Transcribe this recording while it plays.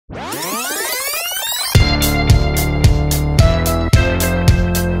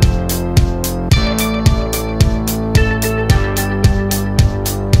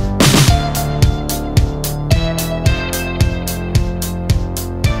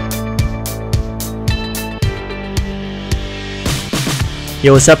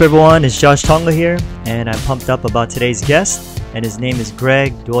Yo, what's up everyone? It's Josh Tongol here, and I'm pumped up about today's guest, and his name is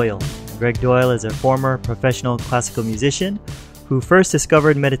Greg Doyle. Greg Doyle is a former professional classical musician who first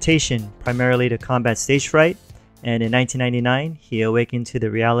discovered meditation primarily to combat stage fright, and in 1999, he awakened to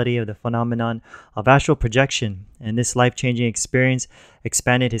the reality of the phenomenon of astral projection, and this life-changing experience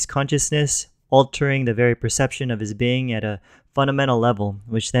expanded his consciousness, altering the very perception of his being at a fundamental level,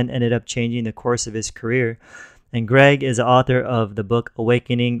 which then ended up changing the course of his career. And Greg is the author of the book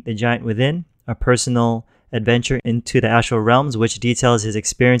Awakening the Giant Within, a personal adventure into the Astral Realms, which details his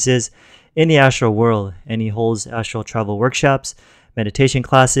experiences in the astral world. And he holds astral travel workshops, meditation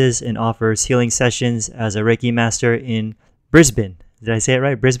classes, and offers healing sessions as a Reiki master in Brisbane. Did I say it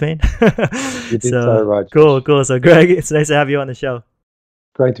right? Brisbane? You did so right. Cool. So Greg, it's nice to have you on the show.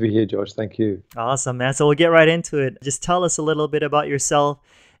 Great to be here, Josh. Thank you. Awesome, man. So we'll get right into it. Just tell us a little bit about yourself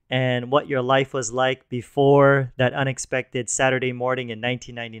and what your life was like before that unexpected Saturday morning in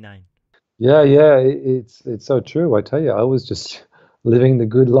 1999. Yeah, it's so true. I tell you, I was just living the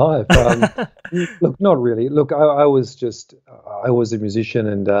good life. Look, not really. Look, I was a musician,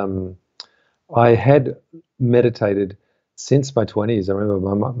 and I had meditated since my 20s. I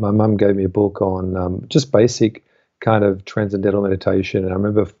remember my mum gave me a book on just basic kind of transcendental meditation, and I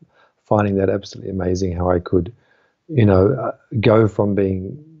remember finding that absolutely amazing, how I could, go from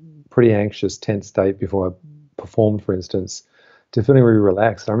being pretty anxious, tense state before I performed, for instance, to feeling really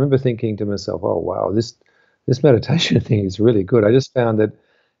relaxed. I remember thinking to myself, oh wow, this meditation thing is really good. I just found that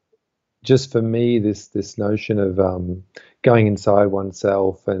just for me, this notion of going inside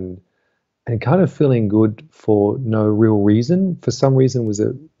oneself and kind of feeling good for no real reason, for some reason, was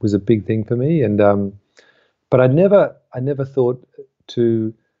a big thing for me. And but I never thought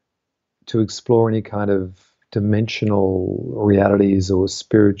to explore any kind of dimensional realities or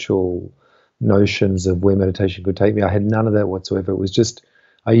spiritual notions of where meditation could take me. I had none of that whatsoever. It was just,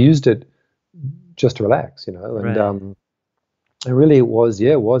 I used it just to relax, and Right. And really it was,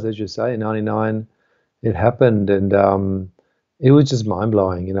 as you say, in 99 it happened, and it was just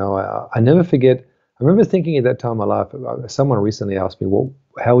mind-blowing. I never forget, I remember thinking at that time in my life, someone recently asked me, well,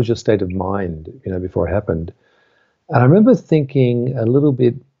 how was your state of mind, before it happened? And I remember thinking a little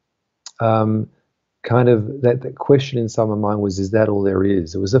bit, kind of that question inside my mind was, is that all there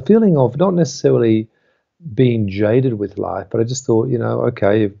is? It was a feeling of not necessarily being jaded with life, but I just thought,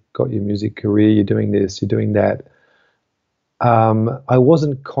 okay, you've got your music career, you're doing this, you're doing that. I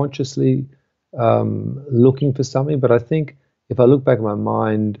wasn't consciously looking for something, but I think if I look back at my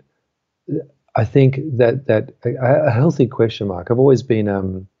mind, I think that a healthy question mark. I've always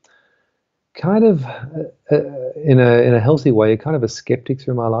been kind of in a healthy way, kind of a skeptic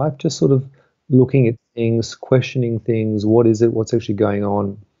through my life, just sort of looking at things, questioning things. What is it? What's actually going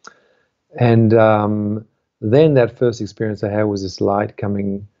on? And then that first experience I had was this light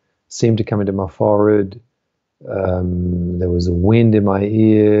seemed to come into my forehead. There was a wind in my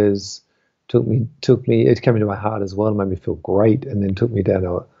ears. It came into my heart as well, made me feel great, and then took me down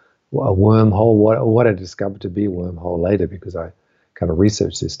a wormhole. What I discovered to be a wormhole later, because I kind of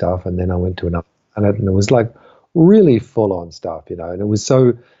researched this stuff, and then I went to another, and it was like really full on stuff, and it was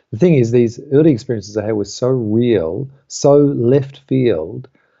so. The thing is, these early experiences I had were so real, so left field,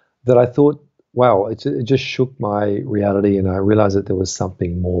 that I thought, wow, it just shook my reality, and I realized that there was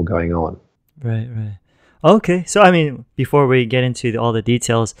something more going on. Right. Okay, so before we get into all the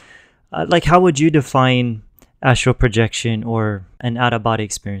details, how would you define astral projection or an out-of-body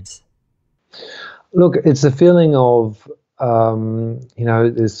experience? Look, it's a feeling of,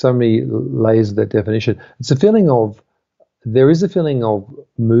 there's so many layers of that definition. There is a feeling of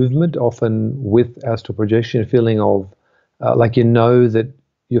movement, often with astral projection, a feeling of, that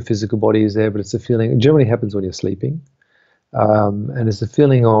your physical body is there, but it's a feeling, it generally happens when you're sleeping. And it's a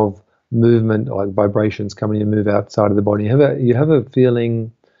feeling of movement, like vibrations coming in and move outside of the body. You have a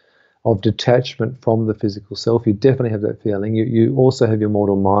feeling of detachment from the physical self. You definitely have that feeling. You also have your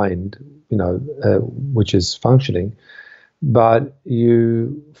mortal mind, which is functioning. But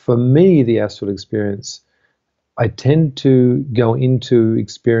for me, the astral experience, I tend to go into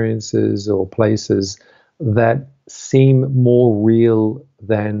experiences or places that seem more real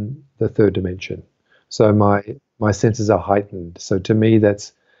than the third dimension. So my senses are heightened. So to me,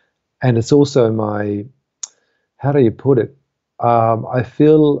 and it's also how do you put it? I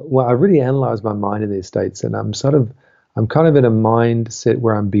feel, I really analyze my mind in these states, and I'm kind of in a mindset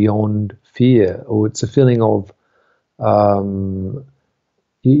where I'm beyond fear, or it's a feeling of,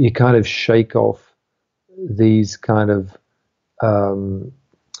 you kind of shake off these kind of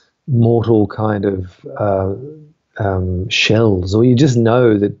mortal kind of shells, or you just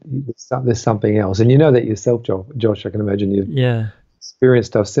know that there's something else, and you know that yourself, Josh. I can imagine you've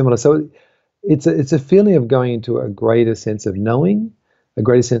experienced stuff similar. So it's a feeling of going into a greater sense of knowing, a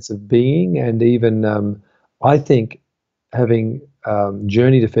greater sense of being, and even I think having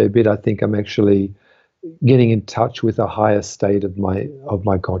journeyed a fair bit, I think I'm actually getting in touch with a higher state of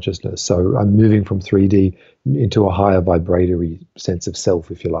my consciousness. So I'm moving from 3D into a higher vibratory sense of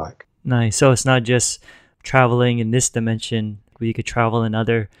self, if you like. Nice. So it's not just traveling in this dimension, where you could travel in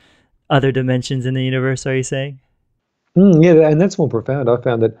other dimensions in the universe, are you saying? Yeah, and that's more profound. I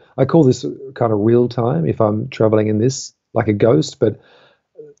found that I call this kind of real time if I'm traveling in this like a ghost, but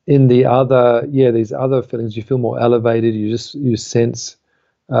in the other, these other feelings, you feel more elevated. You sense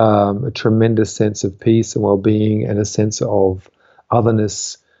a tremendous sense of peace and well-being, and a sense of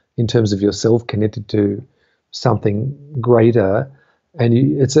otherness in terms of yourself connected to something greater. And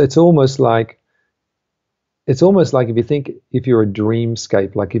it's almost like if you think, if you're a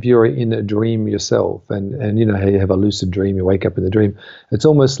dreamscape, like if you're in a dream yourself, and you know how you have a lucid dream, you wake up in the dream. It's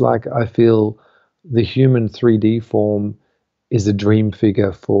almost like I feel the human 3D form is a dream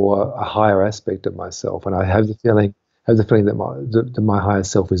figure for a higher aspect of myself, and I have the feeling that my higher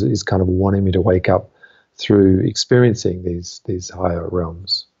self is kind of wanting me to wake up through experiencing these higher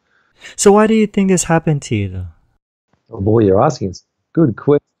realms. So why do you think this happened to you, though? Oh boy, you're asking good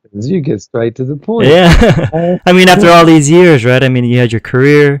questions. You get straight to the point. Yeah. I mean, after all these years, right? I mean, you had your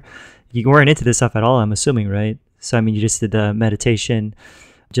career. You weren't into this stuff at all, I'm assuming, right? So, I mean, you just did the meditation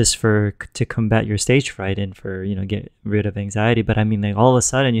just to combat your stage fright and for, get rid of anxiety. But I mean, like, all of a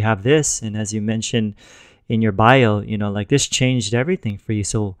sudden you have this. And as you mentioned in your bio, like, this changed everything for you.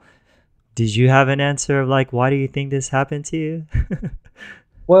 So did you have an answer of, like, why do you think this happened to you?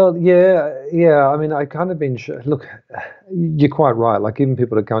 Well, yeah. I mean, I kind of been look. You're quite right. Like, even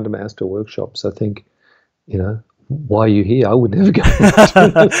people that come to my Astral workshops, I think, why are you here? I would never go.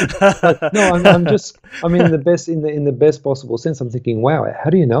 No, I'm just. I mean, in the best possible sense. I'm thinking, wow, how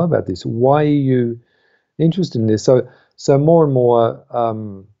do you know about this? Why are you interested in this? So more and more,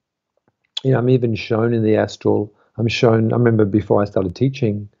 I'm even shown in the astral. I'm shown. I remember before I started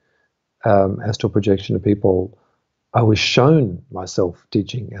teaching astral projection to people, I was shown myself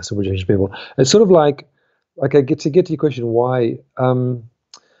teaching astral projection to people. It's sort of like I get to your question, why?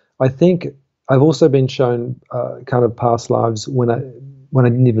 I think I've also been shown kind of past lives when I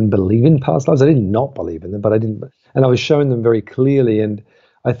didn't even believe in past lives. I did not believe in them, but I didn't, and I was shown them very clearly. And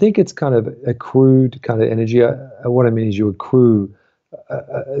I think it's kind of accrued kind of energy. What I mean is you accrue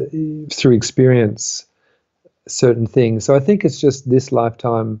through experience certain things. So I think it's just this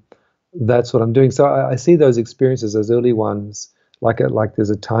lifetime. That's what I'm doing. So I see those experiences, those early ones, like there's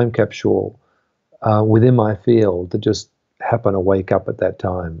a time capsule within my field that just happen to wake up at that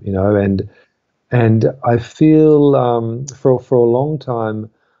time, and I feel for a long time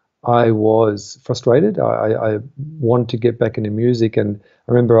I was frustrated. I wanted to get back into music, and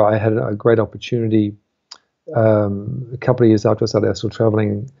I remember I had a great opportunity a couple of years after I started astral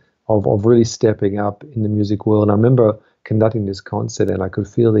traveling of really stepping up in the music world. And I remember conducting this concert, and I could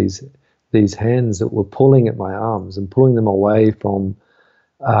feel these hands that were pulling at my arms and pulling them away from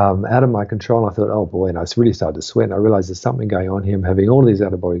out of my control. And I thought, oh boy, and I really started to sweat. And I realized there's something going on here. I'm having all of these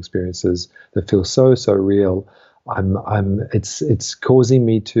out of body experiences that feel so real. It's causing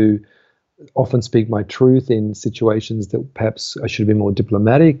me to often speak my truth in situations that perhaps I should have been more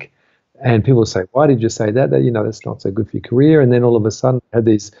diplomatic. And people say, why did you say that? That's not so good for your career. And then all of a sudden I had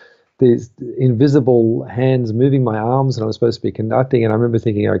these invisible hands moving my arms, and I was supposed to be conducting. And I remember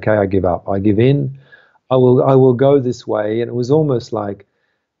thinking, okay, I give up. I give in. I will go this way. And it was almost like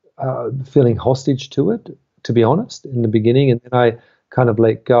feeling hostage to it, to be honest, in the beginning. And then I kind of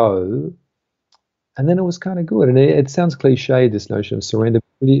let go. And then it was kind of good. And it sounds cliche, this notion of surrender.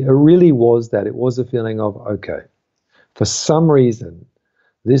 It really was that. It was a feeling of, okay, for some reason,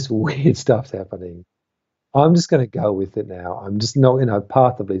 this weird stuff's happening. I'm just going to go with it now. I'm just not in a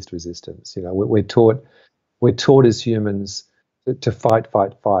path of least resistance. We're taught as humans to fight,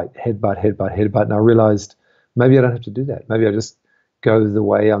 headbutt. And I realized maybe I don't have to do that. Maybe I just go the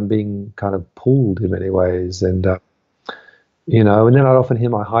way I'm being kind of pulled in many ways. And, and then I'd often hear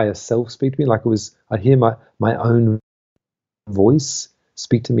my higher self speak to me. Like I'd hear my own voice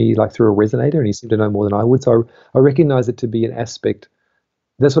speak to me like through a resonator, and he seemed to know more than I would. So I recognized it to be an aspect.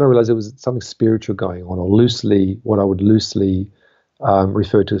 That's when I realized it was something spiritual going on, or what I would loosely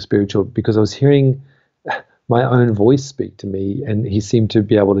refer to as spiritual, because I was hearing my own voice speak to me, and he seemed to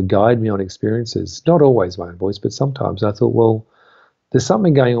be able to guide me on experiences. Not always my own voice, but sometimes. And I thought, well, there's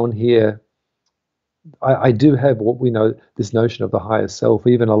something going on here. I do have what we know, this notion of the higher self.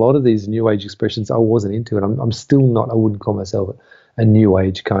 Even a lot of these new age expressions I wasn't into, and I'm still not. I wouldn't call myself a new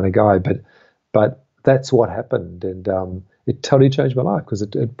age kind of guy, but that's what happened. And it totally changed my life because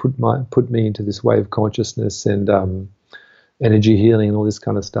it put me into this way of consciousness and energy healing and all this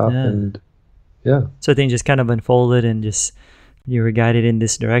kind of stuff. Yeah. And yeah. So things just kind of unfolded and just you were guided in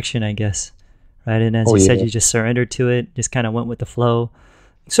this direction, I guess. Right. And as you said, you just surrendered to it, just kind of went with the flow.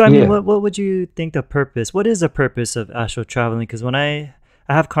 So, I mean, what would you think what is the purpose of astral traveling? Because when I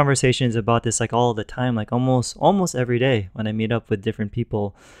have conversations about this like all the time, like almost every day when I meet up with different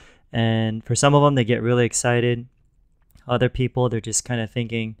people. And for some of them, they get really excited. Other people, they're just kind of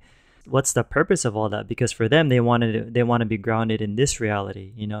thinking, what's the purpose of all that? Because for them, they want to be grounded in this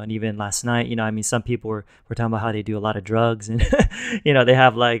reality, and even last night, I mean, some people were talking about how they do a lot of drugs and, they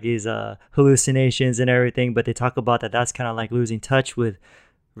have like these hallucinations and everything, but they talk about that's kind of like losing touch with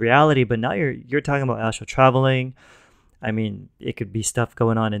reality. But now you're talking about astral traveling. I mean, it could be stuff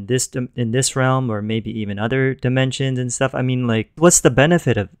going on in this realm or maybe even other dimensions and stuff. I mean, like, what's the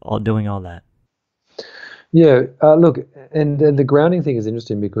benefit of doing all that? Yeah, look, and the grounding thing is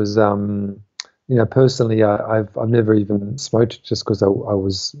interesting because, personally, I've never even smoked just because I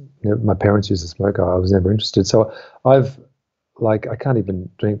was, my parents used to smoke. I was never interested. So I can't even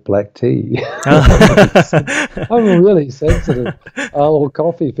drink black tea. I'm really sensitive. Or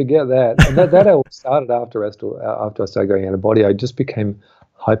coffee, forget that. And that all started after I started going out of body. I just became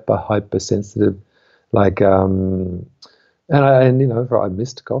hyper sensitive, like. I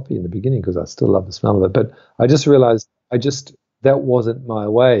missed coffee in the beginning because I still love the smell of it. But I just realized that wasn't my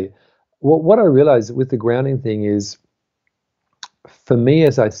way. What I realized with the grounding thing is, for me,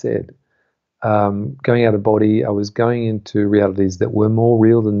 as I said, going out of body, I was going into realities that were more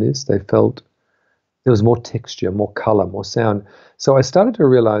real than this. They felt there was more texture, more color, more sound. So I started to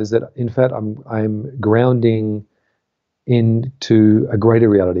realize that, in fact, I'm grounding into a greater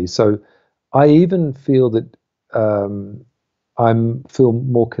reality. So I even feel that I feel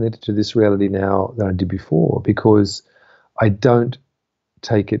more connected to this reality now than I did before because I don't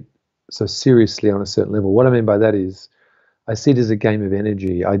take it so seriously on a certain level. What I mean by that is I see it as a game of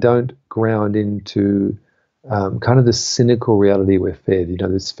energy. I don't ground into kind of the cynical reality we're fed.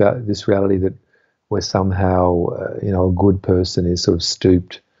 This reality that where somehow a good person is sort of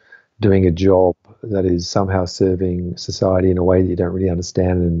stooped doing a job that is somehow serving society in a way that you don't really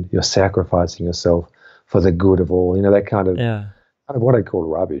understand, and you're sacrificing yourself for the good of all, that kind of what I call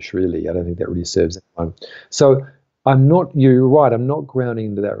rubbish, really. I don't think that really serves anyone. So you're right, I'm not grounding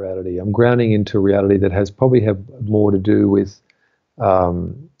into that reality. I'm grounding into a reality that probably have more to do with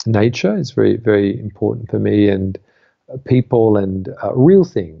nature. It's very, very important for me, and people and real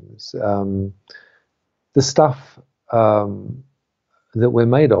things. The stuff that we're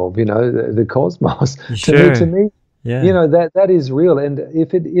made of, the cosmos. Sure. To me, that is real. And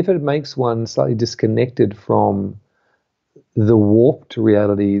if it makes one slightly disconnected from the warped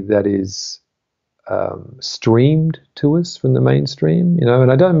reality that is streamed to us from the mainstream,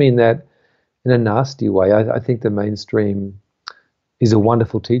 and I don't mean that in a nasty way. I think the mainstream is a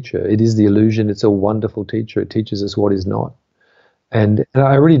wonderful teacher. It is the illusion. It's a wonderful teacher. It teaches us what is not. And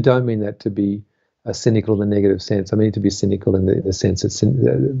I really don't mean that to be cynical in a negative sense. I mean to be cynical in the sense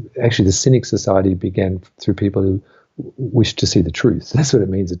that actually the cynic society began through people who wish to see the truth. That's what it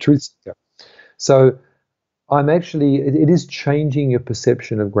means, a truth seeker. So I'm actually, it is changing your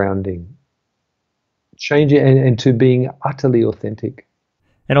perception of grounding, changing and to being utterly authentic.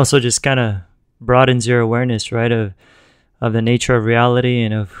 And also just kind of broadens your awareness, right, of the nature of reality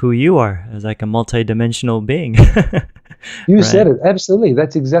and of who you are as like a multidimensional being. You said it, absolutely.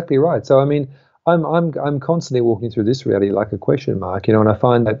 That's exactly right. So I mean, I'm constantly walking through this reality like a question mark, and I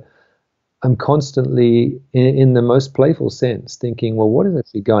find that I'm constantly in the most playful sense thinking, well, what is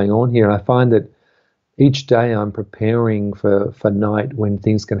actually going on here? And I find that each day I'm preparing for night when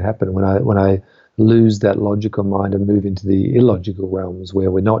things can happen, when I lose that logical mind and move into the illogical realms where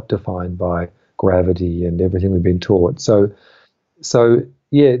we're not defined by gravity and everything we've been taught. So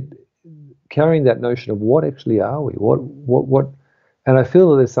yeah, carrying that notion of what actually are we? What and I feel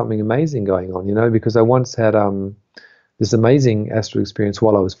that there's something amazing going on, because I once had this amazing astral experience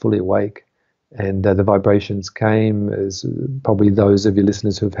while I was fully awake, and the vibrations came, as probably those of your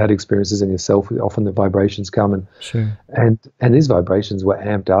listeners who've had experiences in yourself, often the vibrations come, and sure. and these vibrations were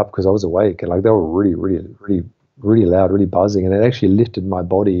amped up because I was awake, and like they were really, really, really, really loud, really buzzing, and it actually lifted my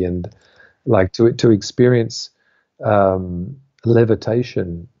body, and like to experience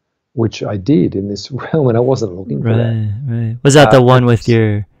levitation, which I did in this realm, and I wasn't looking for that. Right. Was that the one with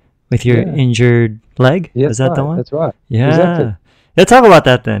your injured leg? Yes, was that right, the one? That's right. Yeah. Exactly. Let's talk about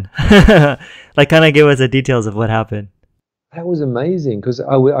that then. Like, kind of give us the details of what happened. That was amazing because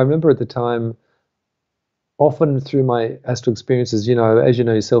I remember at the time, often through my astral experiences, as you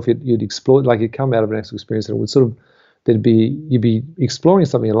know yourself, you'd explore, like you'd come out of an astral experience and it would sort of you'd be exploring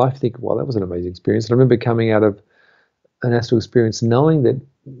something in life, think, well, that was an amazing experience. And I remember coming out of an astral experience knowing that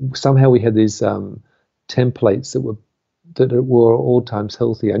somehow we had these templates that were all times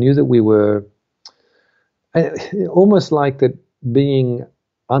healthy. I knew that we were almost like that being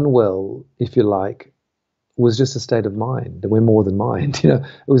unwell, if you like, was just a state of mind, and we're more than mind. It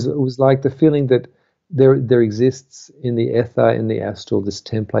was like the feeling that there exists in the ether, in the astral, this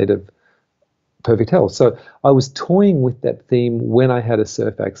template of perfect health. So I was toying with that theme when I had a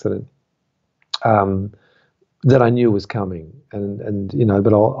surf accident that I knew was coming, and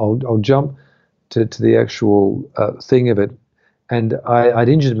but I'll jump to the actual thing of it. And I'd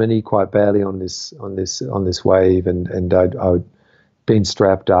injured my knee quite badly on this wave, and I'd been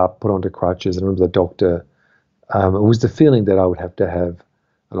strapped up, put onto crutches. And I remember the doctor. It was the feeling that I would have to have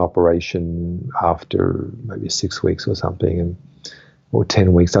an operation after maybe 6 weeks or something, or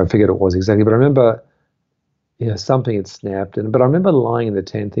 10 weeks. I forget what it was exactly, but I remember, something had snapped. But I remember lying in the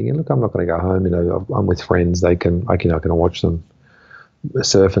tent thinking, look, I'm not going to go home. I'm with friends. I can watch them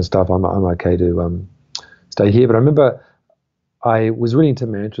surf and stuff. I'm okay to stay here. But I remember I was really into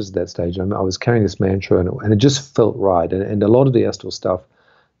mantras at that stage. I was carrying this mantra, and it just felt right. And a lot of the astral stuff,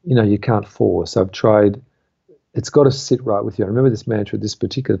 you can't force. I've tried. It's got to sit right with you. I remember this mantra at this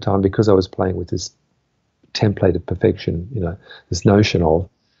particular time because I was playing with this template of perfection, this notion of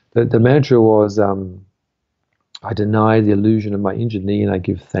the mantra was, I deny the illusion of my injured knee and I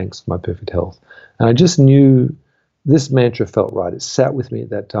give thanks for my perfect health. And I just knew this mantra felt right. It sat with me at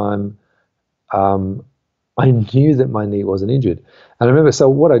that time. I knew that my knee wasn't injured. And I remember, so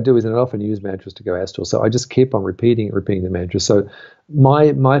what I do is, and I often use mantras to go astral, so I just keep on repeating the mantra. So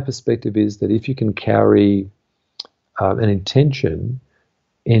my perspective is that if you can carry an intention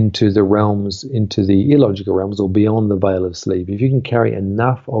into the realms, into the illogical realms, or beyond the veil of sleep, if you can carry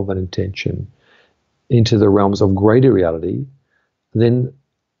enough of an intention into the realms of greater reality, then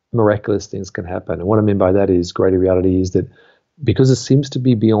miraculous things can happen. And what I mean by that is greater reality is that because it seems to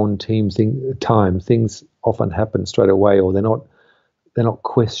be beyond time, things often happen straight away, or they're not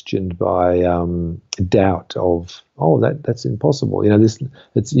questioned by doubt of, that's impossible.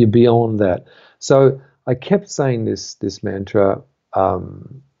 You're beyond that. So I kept saying this mantra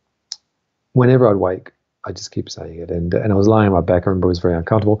whenever I'd wake. I just keep saying it, and I was lying on my back. I remember it was very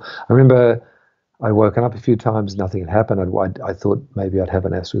uncomfortable. I remember I'd woken up a few times, nothing had happened. I thought maybe I'd have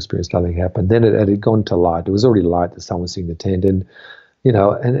an astral experience, nothing happened. Then it had gone to light. It was already light. The sun was seeing the tent, and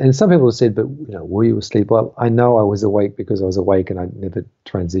and some people have said, but were you asleep? Well, I know I was awake because I was awake, and I never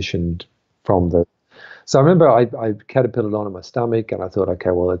transitioned from the. So I remember I caterpillared onto my stomach, and I thought,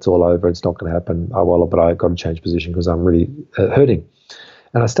 okay, well, it's all over. It's not going to happen. Oh, well, but I got to change position because I'm really hurting.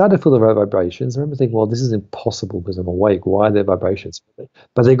 And I started to feel the vibrations. I remember thinking, well, this is impossible because I'm awake. Why are there vibrations?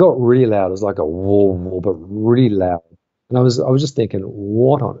 But they got really loud. It was like a whoa, but really loud. And I was just thinking,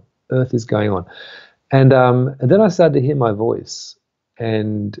 what on earth is going on? And then I started to hear my voice,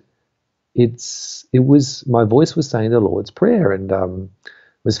 and my voice was saying the Lord's Prayer. And it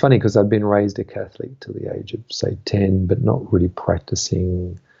was funny because I'd been raised a Catholic till the age of, say, 10, but not really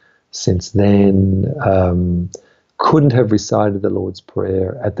practicing since then. Couldn't have recited the Lord's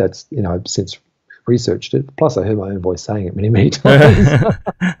Prayer at that, since researched it. Plus, I heard my own voice saying it many, many times.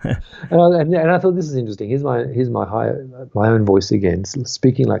 and I thought, this is interesting. Here's my own voice again,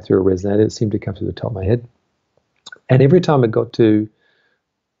 speaking like through a resonator. It seemed to come through the top of my head. And every time it got to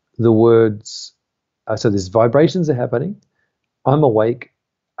the words, so these vibrations are happening. I'm awake,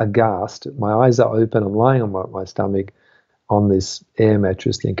 aghast. My eyes are open. I'm lying on my stomach on this air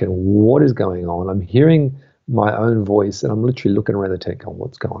mattress thinking, what is going on? I'm hearing my own voice, and I'm literally looking around the tent going,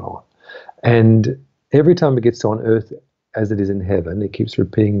 what's going on? And every time it gets to on earth as it is in heaven, it keeps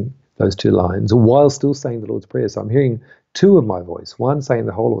repeating those two lines while still saying the Lord's Prayer. So I'm hearing two of my voice, one saying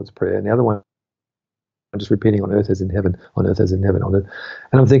the whole Lord's Prayer, and the other one I'm just repeating on earth as in heaven, on earth as in heaven, on earth.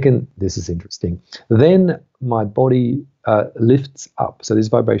 And I'm thinking, this is interesting. Then my body lifts up. So these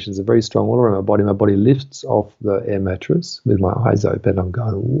vibrations are very strong all around my body. My body lifts off the air mattress with my eyes open. I'm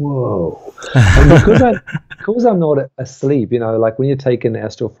going, whoa. And because I'm not asleep, like when you're taking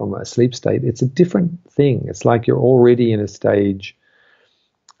astral from a sleep state, it's a different thing. It's like you're already in a stage,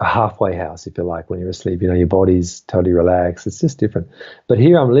 a halfway house, if you like, when you're asleep. Your body's totally relaxed. It's just different. But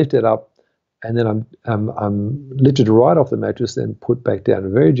here I'm lifted up, and then I'm lifted right off the mattress and put back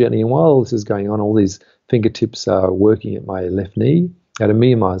down very gently. And while all this is going on, all these fingertips are working at my left knee at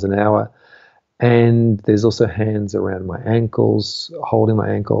 1,000,000 miles an hour. And there's also hands around my ankles, holding my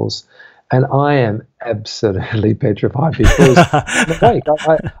ankles. And I am absolutely petrified because I'm awake.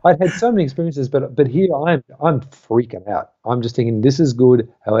 I'd had so many experiences, but here I'm freaking out. I'm just thinking this is good.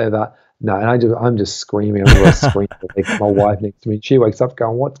 However, no, and I'm just screaming. I'm screaming. Like my wife next to me, she wakes up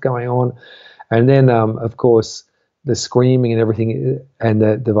going, "What's going on?" And then, of course, the screaming and everything, and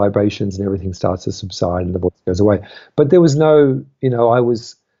the vibrations and everything starts to subside, and the voice goes away. But there was no, I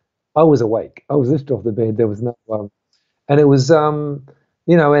was awake. I was lifted off the bed. There was no, and it was,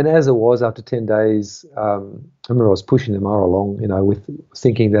 and as it was after 10 days, I remember I was pushing the mower along, with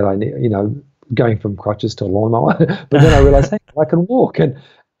thinking that going from crutches to a lawnmower. But then I realized, hey, I can walk.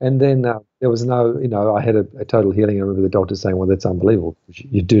 And then there was no, I had a total healing. I remember the doctor saying, well, that's unbelievable.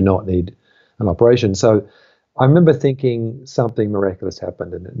 You do not need an operation. So I remember thinking something miraculous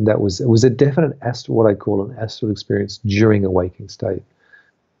happened. And it was a definite what I call an astral experience during a waking state.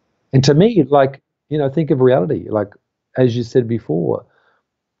 And to me, like, think of reality. Like, as you said before,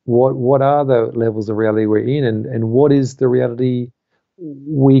 what are the levels of reality we're in, and what is the reality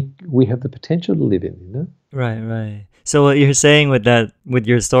we have the potential to live in? Right, right. So what you're saying with that, with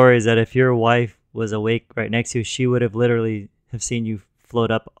your story, is that if your wife was awake right next to you, she would have literally have seen you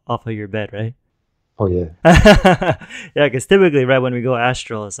float up off of your bed, right? Oh yeah. Yeah, because typically, right, when we go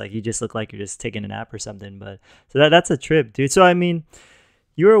astral, it's like you just look like you're just taking a nap or something. But so that's a trip, dude. So I mean,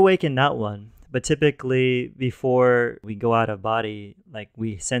 you're awake in that one, but typically before we go out of body, like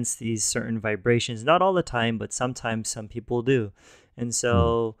we sense these certain vibrations. Not all the time, but sometimes some people do. And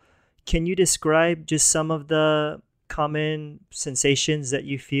so, can you describe just some of the common sensations that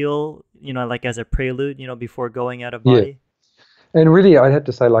you feel, like as a prelude, before going out of body? Yeah. And really, I'd have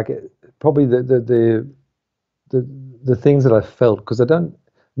to say, like, probably the things that I felt, because I don't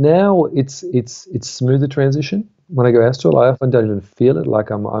now. It's smoother transition. When I go astral, I often don't even feel it. Like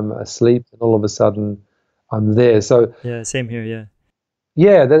I'm asleep, and all of a sudden, I'm there. So Yeah, same here. Yeah.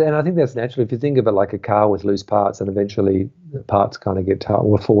 yeah, and I think that's natural. If you think of it like a car with loose parts, and eventually the parts kind of get tight,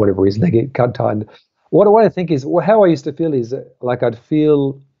 or for whatever reason they get cut tight. What I think is, how I used to feel is like I'd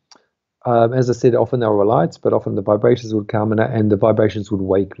feel, as I said, often there were lights, but often the vibrations would come, and the vibrations would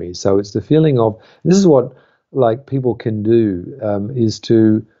wake me. So it's the feeling of, this is what like people can do, is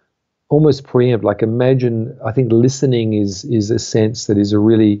to almost preempt, like imagine. I think listening is a sense that is a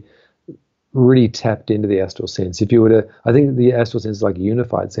really tapped into the astral sense. If you were to, I think the astral sense is like a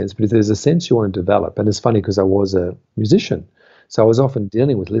unified sense, but if there's a sense you want to develop, and it's funny because I was a musician, so I was often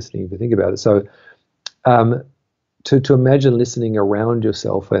dealing with listening, if you think about it. So to imagine listening around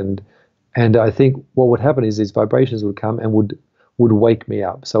yourself, and I think what would happen is these vibrations would come and would wake me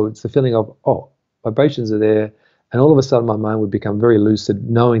up. So it's the feeling of, oh, vibrations are there, and all of a sudden my mind would become very lucid,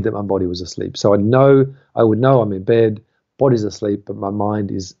 knowing that my body was asleep. So I would know I'm in bed, body's asleep, but my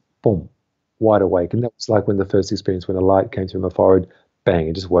mind is, boom, wide awake. And that was like when the first experience, when a light came through my forehead, bang,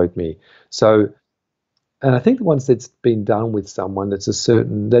 it just woke me. So, and I think once that's been done with someone,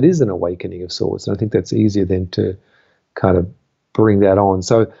 that is an awakening of sorts. And I think that's easier then to kind of bring that on.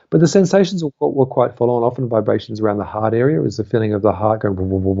 So, but the sensations were quite full on. Often vibrations around the heart area. It was the feeling of the heart going,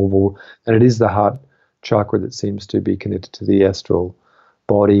 boom, boom, boom, boom, boom. And it is the heart chakra that seems to be connected to the astral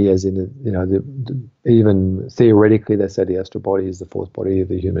body, as in, even theoretically, they say the astral body is the fourth body of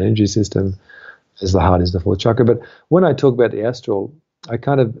the human energy system, as the heart is the fourth chakra. But when I talk about the astral, I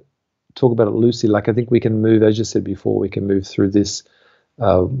kind of talk about it loosely. Like, I think we can move, as you said before, we can move through this,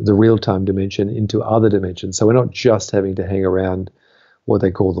 the real-time dimension, into other dimensions. So we're not just having to hang around what they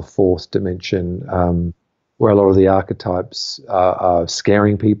call the fourth dimension, where a lot of the archetypes are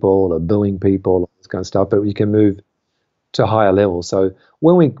scaring people or booing people, all this kind of stuff. But you can move to higher levels. So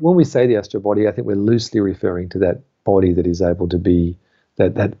when we say the astral body, I think we're loosely referring to that body that is able to be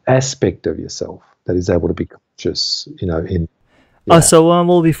that aspect of yourself that is able to be conscious, in. Yeah.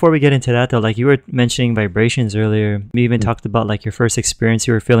 Well, before we get into that though, like you were mentioning vibrations earlier, we even talked about like your first experience,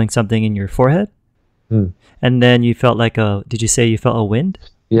 you were feeling something in your forehead, and then you felt like did you say you felt a wind?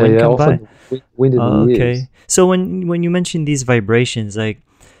 Yeah, wind yeah, come by? Wind in the ears. Okay. So when you mention these vibrations, like,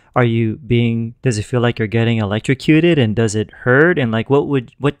 does it feel like you're getting electrocuted, and does it hurt? And like,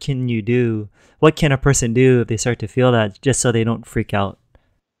 what can you do? What can a person do if they start to feel that, just so they don't freak out?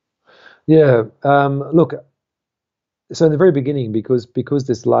 Yeah. Look, so in the very beginning, because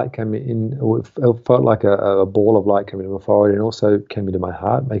this light came in, it felt like a ball of light coming to my forehead, and also came into my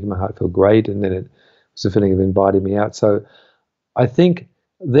heart, making my heart feel great. And then it was a feeling of inviting me out. So I think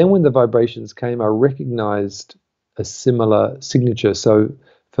then when the vibrations came, I recognized a similar signature. So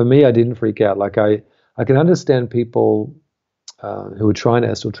for me, I didn't freak out. Like, I can understand people who are trying to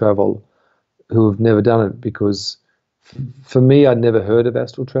astral travel who have never done it, because for me, I'd never heard of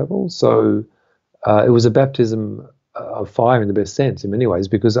astral travel. So it was a baptism of fire in the best sense in many ways,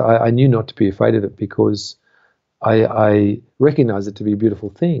 because I knew not to be afraid of it, because I recognize it to be a beautiful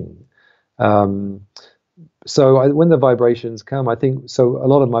thing. Um, when the vibrations come, I think, so a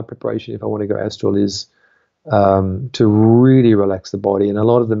lot of my preparation, if I want to go astral, is to really relax the body. And a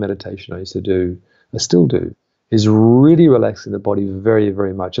lot of the meditation I used to do, I still do, is really relaxing the body very,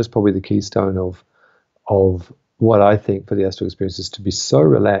 very much. That's probably the keystone of what I think for the astral experience, is to be so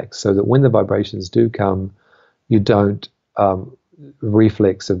relaxed so that when the vibrations do come, you don't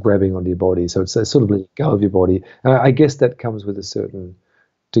reflex of grabbing onto your body. So it's a sort of letting go of your body. And I guess that comes with a certain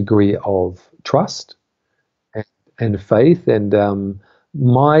degree of trust and faith. And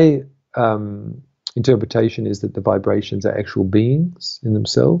my interpretation is that the vibrations are actual beings in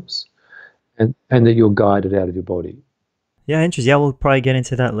themselves, and that you're guided out of your body. Yeah, interesting. Yeah, we'll probably get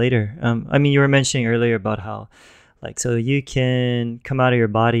into that later. I mean, you were mentioning earlier about how, like, so you can come out of your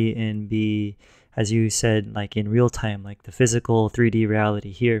body and be, as you said, like in real time, like the physical 3D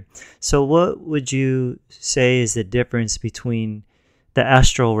reality here. So what would you say is the difference between the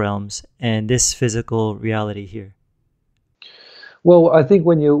astral realms and this physical reality here? Well, I think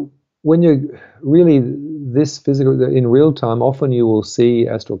when you really this physical in real time, often you will see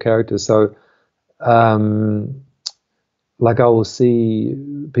astral characters. So like I will see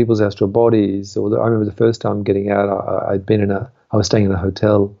people's astral bodies. Or I remember the first time getting out, I was staying in a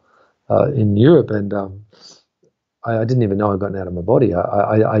hotel in Europe, and I didn't even know I'd gotten out of my body.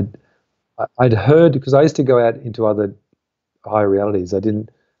 I'd heard, because I used to go out into other higher realities.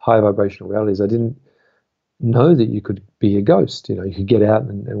 Higher vibrational realities. I didn't know that you could be a ghost. You could get out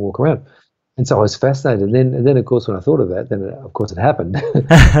and walk around. And so I was fascinated. And then of course, when I thought of that, then of course it happened.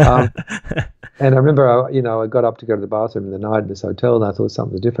 And I remember, I got up to go to the bathroom in the night in this hotel, and I thought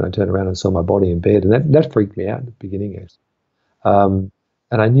something was different. I turned around and saw my body in bed, and that freaked me out at the beginning, actually. And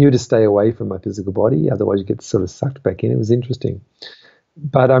I knew to stay away from my physical body, otherwise you get sort of sucked back in. It was interesting.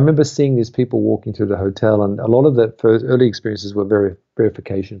 But I remember seeing these people walking through the hotel, and a lot of the first early experiences were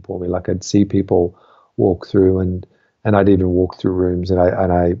verification for me. Like I'd see people walk through, and I'd even walk through rooms, and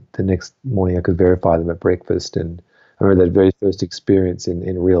I the next morning I could verify them at breakfast. And I remember that very first experience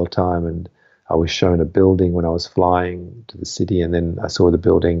in real time, and I was shown a building when I was flying to the city, and then I saw the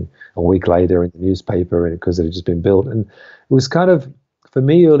building a week later in the newspaper, and because it had just been built. And it was kind of, for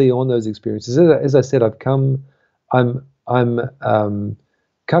me, early on, those experiences. As I said, I'm kind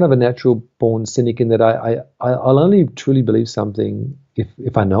of a natural born cynic, in that I'll only truly believe something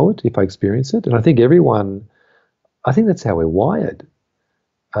if I know it, if I experience it. And I think that's how we're wired,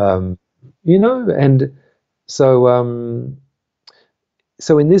 and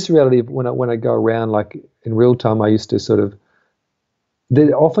so in this reality, when I go around, like in real time, I used to sort of,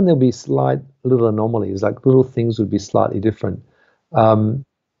 there'll be slight little anomalies, like little things would be slightly different, like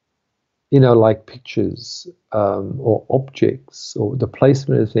pictures, or objects, or the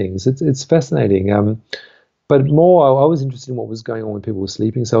placement of things. It's fascinating. But more, I was interested in what was going on when people were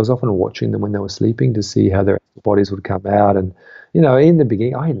sleeping. So I was often watching them when they were sleeping to see how their bodies would come out. And, in the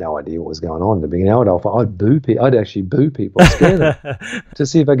beginning, I had no idea what was going on in the beginning. I'd boo people. I'd actually boo people, scare them to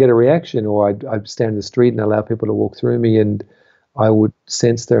see if I get a reaction. Or I'd stand in the street and allow people to walk through me, and I would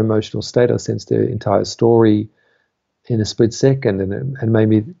sense their emotional state. I sense their entire story in a split second, and made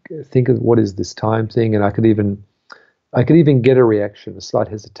me think of what is this time thing. And I could even get a reaction, a slight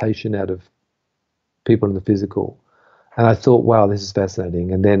hesitation out of people in the physical. And I thought, wow, this is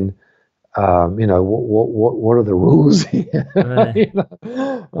fascinating. And then, what are the rules here? Right.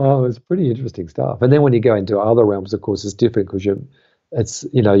 It was pretty interesting stuff. And then when you go into other realms, of course, it's different, because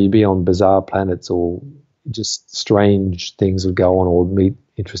you'd be on bizarre planets, or just strange things would go on, or meet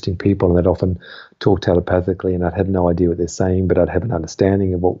interesting people, and they'd often talk telepathically, and I'd have no idea what they're saying, but I'd have an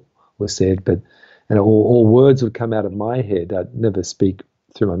understanding of what was said. Or words would come out of my head. I'd never speak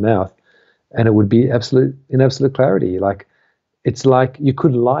through my mouth, and it would be in absolute clarity. Like, it's like you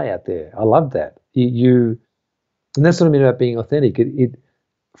couldn't lie out there. I love that. And that's what I mean about being authentic.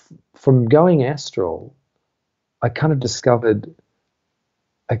 From going astral, I kind of discovered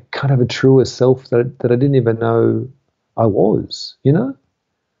a kind of a truer self that I didn't even know I was, Yeah.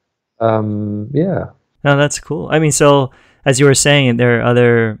 No, that's cool. I mean, so as you were saying, there are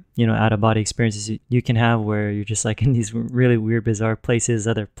other, out of body experiences you can have where you're just like in these really weird, bizarre places,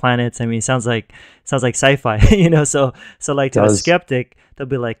 other planets. I mean, it sounds like sci-fi, So like to the skeptic, they'll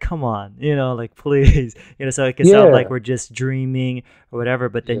be like, "Come on, like please," So it can sound like we're just dreaming or whatever.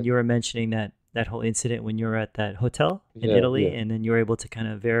 But then you were mentioning that whole incident when you were at that hotel in Italy, and then you were able to kind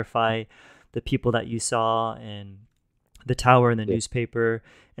of verify the people that you saw and the tower in the newspaper.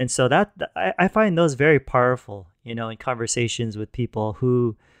 And so that I find those very powerful, in conversations with people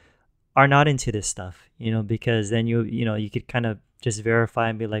who are not into this stuff, because then you could kind of just verify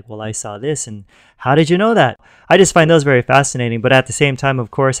and be like, well, I saw this, and how did you know that? I just find those very fascinating. But at the same time, of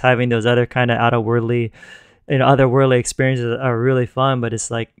course, having those other kind of otherworldly experiences are really fun. But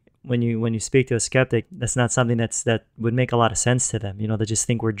it's like when you speak to a skeptic, that's not something that would make a lot of sense to them. They just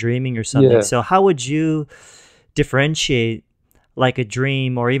think we're dreaming or something. Yeah. So how would you differentiate like a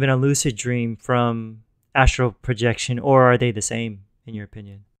dream or even a lucid dream from astral projection, or are they the same in your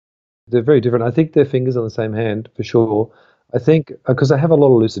opinion? They're very different. I think they're fingers on the same hand for sure. I think because I have a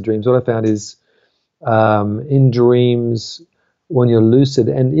lot of lucid dreams, what I found is in dreams, when you're lucid,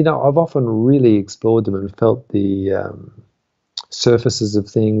 and I've often really explored them and felt the surfaces of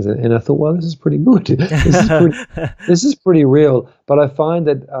things, and I thought, well, this is pretty good. This is pretty real. But I find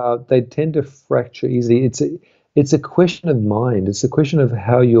that they tend to fracture easily. It's a question of mind. It's a question of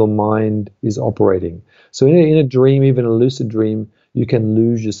how your mind is operating. So in a dream, even a lucid dream, you can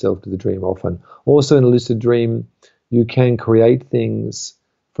lose yourself to the dream often. Also in a lucid dream, you can create things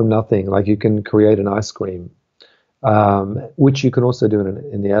from nothing. Like you can create an ice cream, which you can also do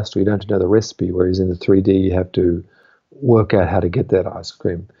in the astral. You don't have to know the recipe, whereas in the 3D, you have to work out how to get that ice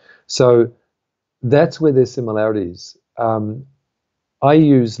cream. So that's where there's similarities. I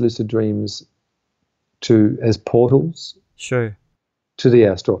use lucid dreams as portals, sure, to the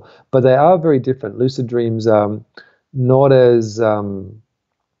astral, but they are very different. Lucid dreams not as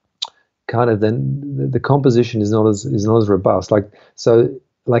kind of the composition is not as robust. Like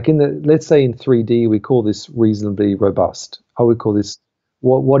let's say in 3D we call this reasonably robust. I would call this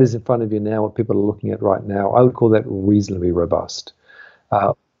what is in front of you now, what people are looking at right now. I would call that reasonably robust.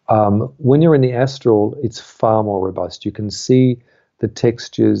 When you're in the astral, it's far more robust. You can see the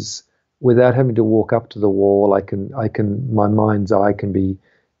textures without having to walk up to the wall. My mind's eye can be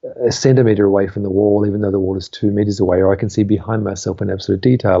a centimeter away from the wall, even though the wall is 2 meters away, or I can see behind myself in absolute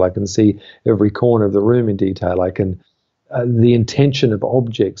detail. I can see every corner of the room in detail. The intention of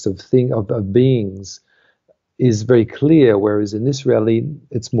objects, of beings is very clear, whereas in this reality,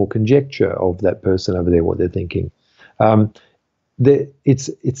 it's more conjecture of that person over there, what they're thinking.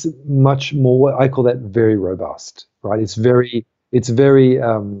 It's much more, I call that very robust, right? It's very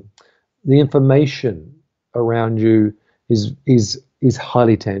the information around you is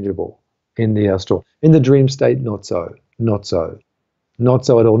highly tangible in the astral. In the dream state, not so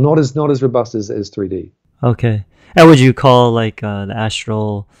at all. Not as robust as 3D. Okay. And would you call like the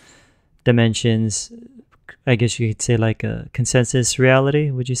astral dimensions, I guess you could say like a consensus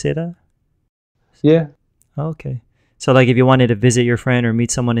reality? Would you say that? Yeah. Okay. So like if you wanted to visit your friend or meet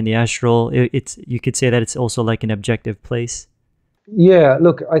someone in the astral, you could say that it's also like an objective place. Yeah.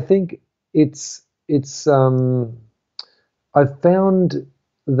 Look, I think it's I've found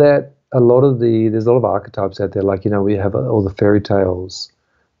that there's a lot of archetypes out there. Like, we have all the fairy tales.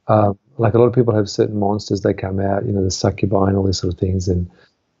 Like a lot of people have certain monsters, they come out, the succubi and all these sort of things. And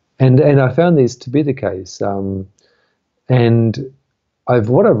I found these to be the case. And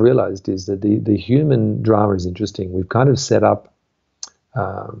what I've realized is that the human drama is interesting. We've kind of set up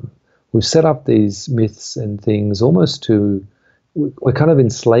these myths and things almost we're kind of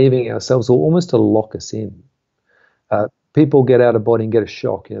enslaving ourselves, or almost to lock us in. People get out of body and get a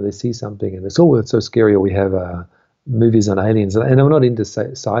shock. They see something and it's so scary. Or we have movies on aliens, and I'm not into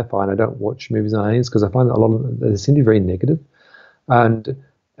sci-fi, and I don't watch movies on aliens because I find that a lot of they seem to be very negative. And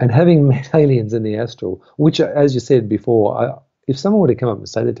having met aliens in the astral, which, as you said before, if someone were to come up and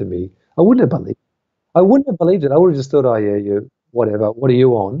say that to me, I wouldn't have believed it. I would have just thought, oh yeah, you whatever. What are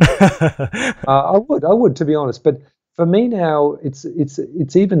you on? I would, to be honest. But for me now, it's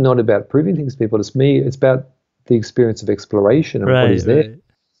even not about proving things to people. It's me. It's about the experience of exploration and what is there.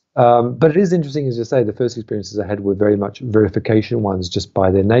 Right. But it is interesting, as you say, the first experiences I had were very much verification ones, just by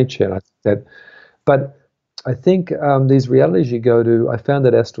their nature. And I think these realities you go to, I found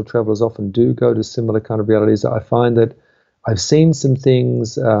that astral travelers often do go to similar kind of realities. I find that I've seen some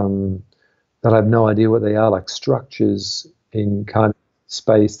things that I have no idea what they are, like structures in kind of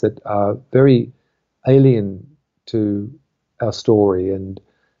space that are very alien to our story and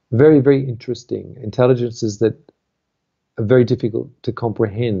very, very interesting intelligences that are very difficult to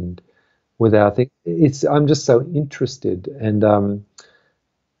comprehend without I'm just so interested. And and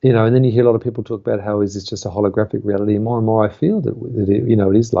then you hear a lot of people talk about how is this just a holographic reality, and more I feel that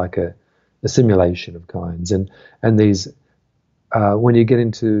it is like a simulation of kinds, and these when you get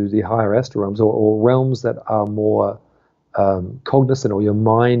into the higher astral realms or realms that are more cognizant, or your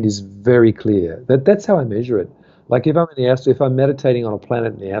mind is very clear. That's how I measure it. Like if I'm in the astral, if I'm meditating on a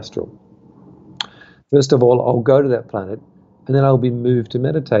planet in the astral, first of all, I'll go to that planet and then I'll be moved to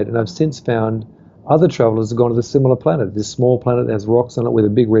meditate. And I've since found Other travelers have gone to the similar planet, this small planet that has rocks on it with a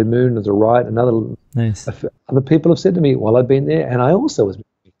big red moon to the right. Nice. Other people have said to me, well, I've been there, and I also was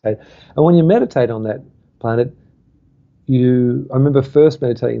meditating. And when you meditate on that planet, I remember first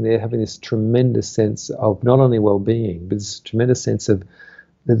meditating there, having this tremendous sense of not only well-being, but this tremendous sense of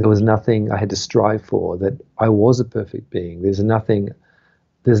that there was nothing I had to strive for, that I was a perfect being. There's nothing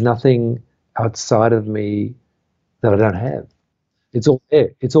outside of me that I don't have. It's all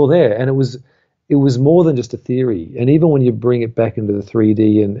there. It's all there. And it was more than just a theory. And even when you bring it back into the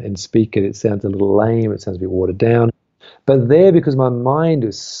 3D and speak it, it sounds a little lame. It sounds a bit watered down. But there, because my mind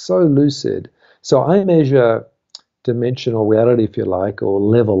is so lucid, so I measure dimensional reality, if you like, or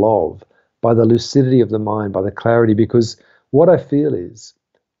level of, by the lucidity of the mind, by the clarity, because what I feel is,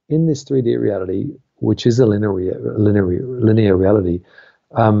 in this 3D reality, which is a linear reality,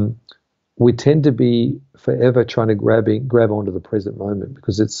 we tend to be forever trying to grab onto the present moment,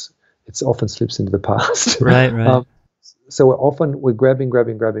 because it's often slips into the past. Right. So we're grabbing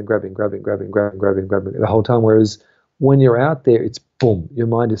the whole time. Whereas when you're out there, it's boom. Your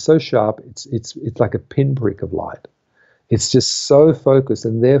mind is so sharp. It's like a pinprick of light. It's just so focused,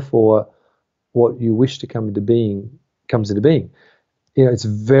 and therefore, what you wish to come into being comes into being. It's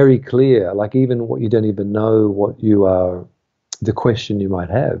very clear. Like even what you don't even know what you are, the question you might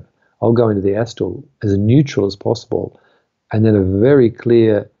have. I'll go into the astral as neutral as possible, and then a very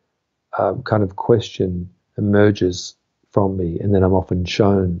clear kind of question emerges from me, and then I'm often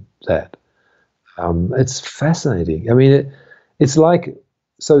shown that. It's fascinating. I mean, it's like,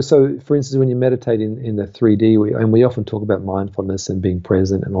 so for instance, when you meditate in the 3D, we often talk about mindfulness and being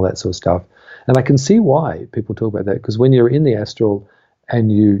present and all that sort of stuff. And I can see why people talk about that, because when you're in the astral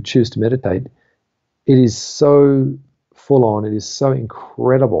and you choose to meditate, it is so full on, it is so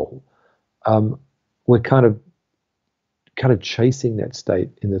incredible. We're kind of chasing that state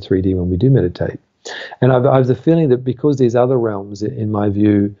in the 3D when we do meditate. And I have the feeling that because these other realms, in my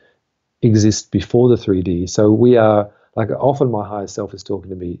view, exist before the 3D, so we are, like, often my higher self is talking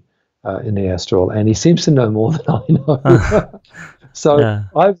to me in the astral, and he seems to know more than I know. So yeah.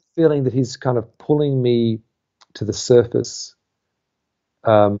 I have the feeling that he's kind of pulling me to the surface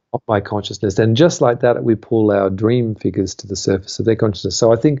of my consciousness, and just like that, we pull our dream figures to the surface of their consciousness.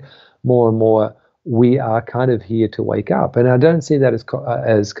 So I think more and more we are kind of here to wake up, and I don't see that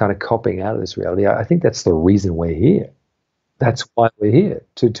as kind of copping out of this reality. I think that's the reason we're here. That's why we're here,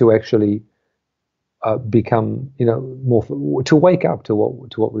 to actually become, more, to wake up to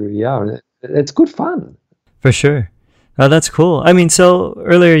what we really are, and it's good fun. For sure. That's cool. I mean, so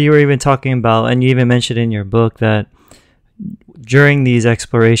earlier you were even talking about, and you even mentioned in your book that during these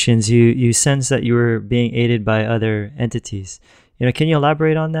explorations, you sense that you were being aided by other entities. Can you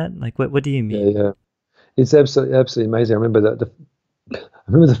elaborate on that? Like, what do you mean? Yeah. It's absolutely amazing. I remember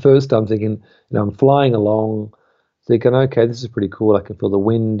the first time thinking, I'm flying along, thinking, okay, this is pretty cool. I can feel the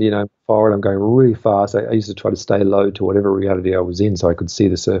wind, forward. I'm going really fast. I used to try to stay low to whatever reality I was in, so I could see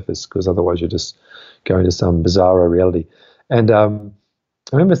the surface, because otherwise you're just going to some bizarro reality. And I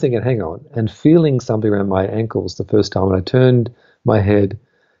remember thinking, hang on, and feeling something around my ankles the first time, and I turned my head,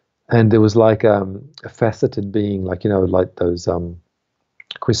 and there was like a faceted being, like like those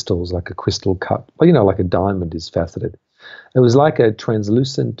crystals, like a crystal cut, like a diamond is faceted. It was like a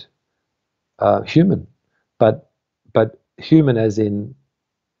translucent human, but human as in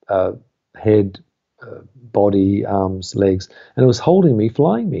head, body, arms, legs, and it was holding me,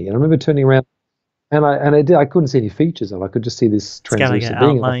 flying me. And I remember turning around, and I couldn't see any features, and I could just see this translucent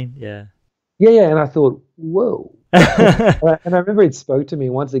being. Outline, yeah. Yeah, and I thought, whoa. And I remember it spoke to me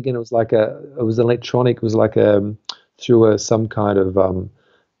once again. It was electronic. It was like through some kind of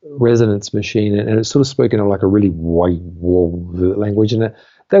resonance machine, and it sort of spoke in like a really white wall language, and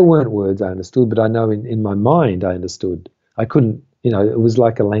they weren't words I understood, but I know in my mind I understood. I couldn't, it was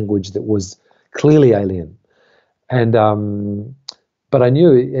like a language that was clearly alien, and but I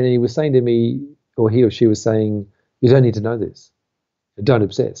knew, and he was saying to me, or he or she was saying, you don't need to know this. Don't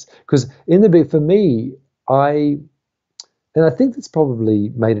obsess. Because for me, I think that's probably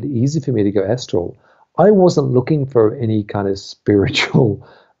made it easy for me to go astral. I wasn't looking for any kind of spiritual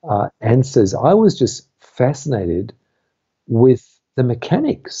answers. I was just fascinated with the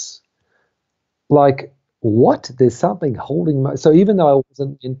mechanics. Like, what? There's something holding so even though I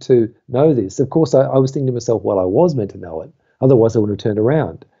wasn't meant to know this, of course, I was thinking to myself, well, I was meant to know it. Otherwise, I would have turned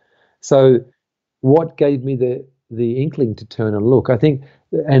around. So what gave me the inkling to turn and look? I think,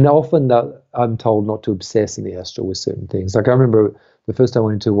 and often I'm told not to obsess in the astral with certain things. Like I remember the first time I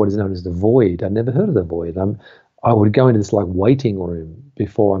went into what is known as the void. I'd never heard of the void. I would go into this like waiting room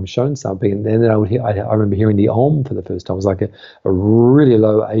before I'm shown something, and then I would hear. I remember hearing the Om for the first time. It was like a really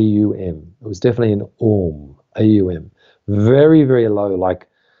low AUM. It was definitely an Om, AUM, very very low, like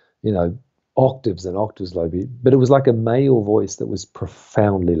octaves and octaves low. But it was like a male voice that was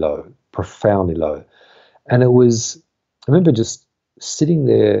profoundly low, profoundly low, and it was. I remember just sitting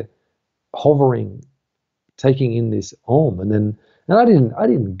there, hovering, taking in this Om, and I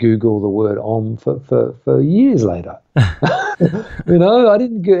didn't Google the word Om for years later. I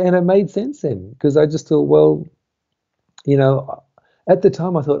didn't go, and it made sense then because I just thought, well, at the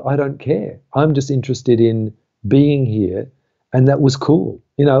time I thought I don't care. I'm just interested in being here, and that was cool.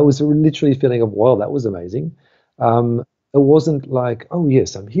 It was literally a feeling of wow, that was amazing. It wasn't like, oh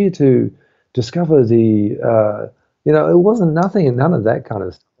yes, I'm here to discover the. It wasn't nothing and none of that kind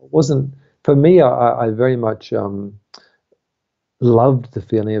of stuff. It wasn't for me. I very much loved the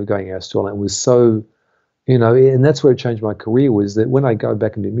feeling of going astral, and was so. And that's where it changed my career, was that when I go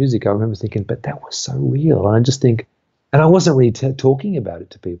back and do music, I remember thinking, but that was so real. And I just think, and I wasn't really talking about it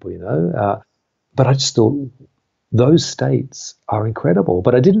to people, but I just thought those states are incredible.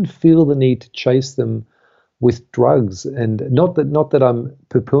 But I didn't feel the need to chase them with drugs. And not that I'm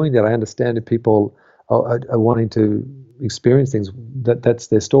poo-pooing that. I understand if people are wanting to experience things, that's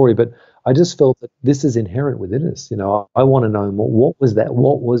their story. But I just felt that this is inherent within us. I want to know more. What was that?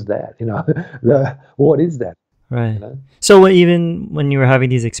 What was that? What is that? Right. So even when you were having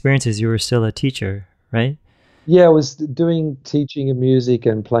these experiences, you were still a teacher, right? Yeah, I was doing teaching of music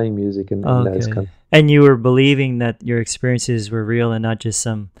and playing music and those kind of. And you were believing that your experiences were real and not just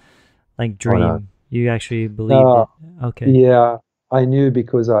some like dream. No. You actually believed it. Okay. Yeah, I knew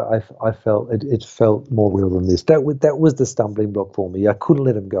because I felt it felt more real than this. That was the stumbling block for me. I couldn't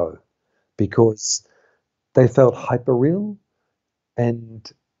let them go because they felt hyper real,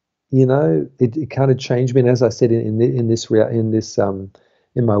 and it kind of changed me. And as I said in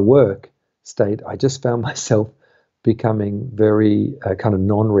my work state, I just found myself becoming very kind of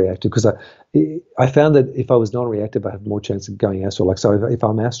non-reactive, because I found that if I was non-reactive, I had more chance of going astral. Like, so if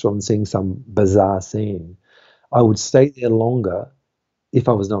I'm astral and seeing some bizarre scene, I would stay there longer if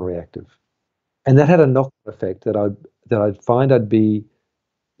I was non-reactive, and that had a knock-on effect that I'd find I'd be,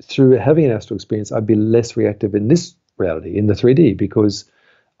 through having an astral experience, I'd be less reactive in this reality, in the 3D, because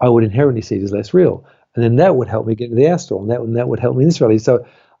I would inherently see it as less real, and then that would help me get into the astral, and that would help me in this reality. So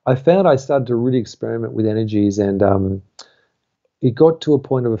I found I started to really experiment with energies, and it got to a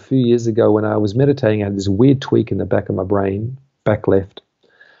point of a few years ago when I was meditating. I had this weird tweak in the back of my brain, back left,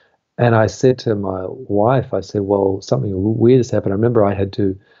 and I said to my wife, I said, well, something weird has happened. I remember I had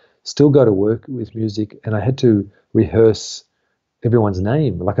to still go to work with music, and I had to rehearse everyone's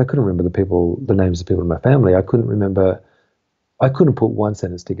name. Like, I couldn't remember the names of people in my family. I couldn't put one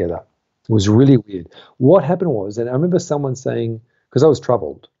sentence together. It was really weird. What happened was, and I remember someone saying, because I was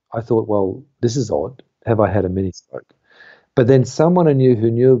troubled, I thought, well, this is odd. Have I had a mini stroke? But then someone I knew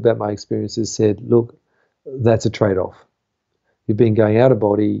who knew about my experiences said, look, that's a trade-off. You've been going out of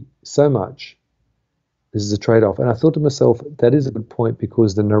body so much. This is a trade-off. And I thought to myself, that is a good point,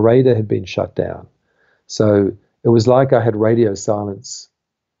 because the narrator had been shut down. So it was like I had radio silence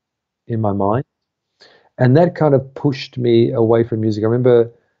in my mind. And that kind of pushed me away from music. I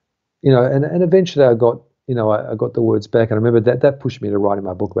remember, and eventually I got, I got the words back. And I remember that pushed me to writing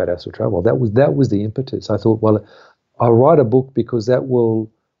my book about astral travel. That was the impetus. I thought, well, I'll write a book because that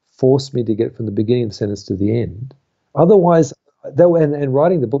will force me to get from the beginning of the sentence to the end. Otherwise, and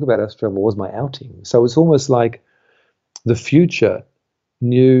writing the book about astral travel was my outing. So it's almost like the future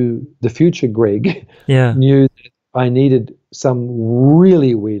Greg knew that I needed some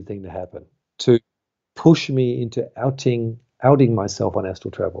really weird thing to happen to push me into outing myself on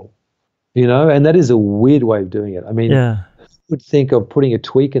astral travel. And that is a weird way of doing it. I mean, you would think of putting a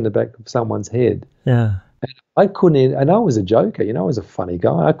tweak in the back of someone's head. Yeah. I couldn't, and I was a joker, I was a funny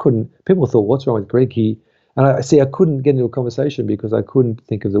guy. People thought, what's wrong with Greg? I couldn't get into a conversation because I couldn't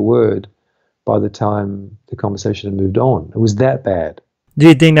think of the word by the time the conversation had moved on. It was that bad. Do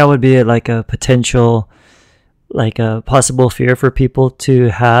you think that would be like a potential, like a possible fear for people to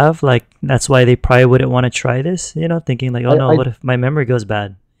have? Like, that's why they probably wouldn't want to try this, thinking like, what if my memory goes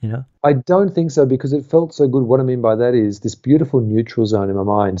bad? I don't think so, because it felt so good. What I mean by that is this beautiful neutral zone in my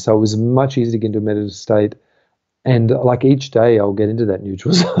mind. So it was much easier to get into a meditative state. And like each day I'll get into that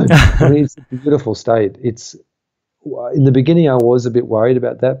neutral zone. I mean, it's a beautiful state. It's, in the beginning I was a bit worried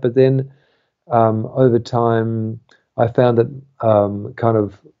about that, but then over time I found that kind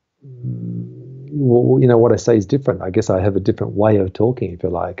of, what I say is different. I guess I have a different way of talking, if you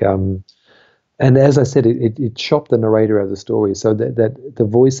like. And as I said, it chopped the narrator out of the story, so that the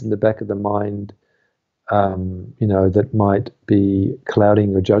voice in the back of the mind that might be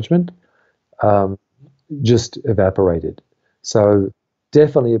clouding your judgment, um, just evaporated. So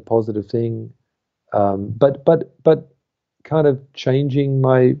definitely a positive thing, but kind of changing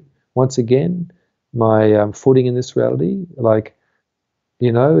once again my footing in this reality. Like,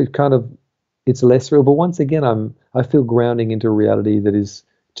 it's less real, but once again I feel grounding into a reality that is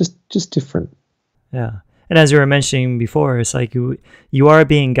just different. Yeah. And as you were mentioning before, it's like you are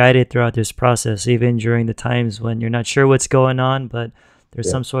being guided throughout this process, even during the times when you're not sure what's going on, but there's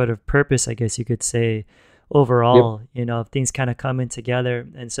some sort of purpose, I guess you could say, overall. Things kind of coming together.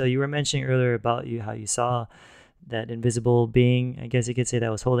 And so you were mentioning earlier about how you saw that invisible being, I guess you could say,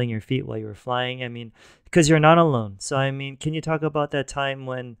 that was holding your feet while you were flying. I mean, because you're not alone. So, I mean, can you talk about that time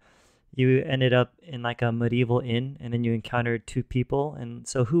when you ended up in like a medieval inn and then you encountered two people? And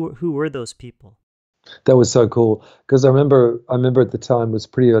so who were those people? That was so cool, because I remember at the time, was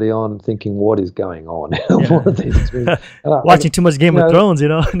pretty early on, thinking, what is going on? What are these experiences? Watching too much Game of Thrones,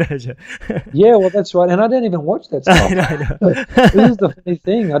 Yeah, well, that's right. And I don't even watch that stuff. I know. This is the funny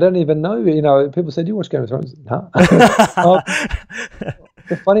thing. I don't even know. People say, do you watch Game of Thrones? No.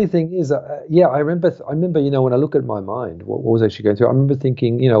 The funny thing is, I remember, when I look at my mind, what was actually going through, I remember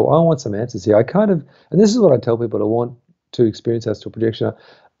thinking, I want some answers here. And this is what I tell people, I want to experience astral projection,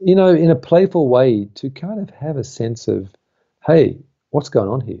 in a playful way, to kind of have a sense of, hey, what's going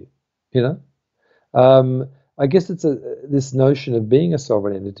on here? I guess it's this notion of being a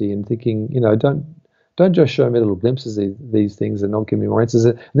sovereign entity and thinking, don't just show me little glimpses of these things and not give me more answers.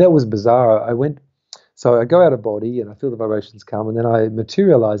 And that was bizarre. So I go out of body and I feel the vibrations come, and then I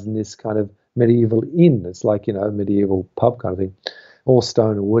materialize in this kind of medieval inn. It's like, medieval pub kind of thing, all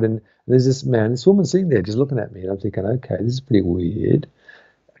stone and wood. And there's this woman sitting there just looking at me, and I'm thinking, okay, this is pretty weird.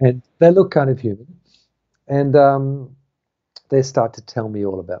 And they look kind of human. And they start to tell me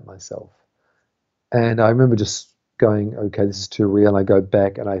all about myself. And I remember just going, okay, this is too real. I go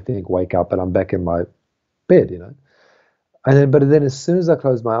back and I think, wake up, and I'm back in my bed, but then as soon as I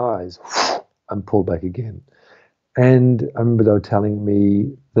close my eyes, I'm pulled back again. And I remember they were telling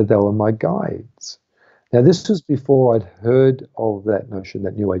me that they were my guides. Now, this was before I'd heard of that notion,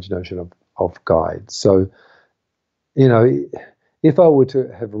 that New Age notion of guides. So, if I were to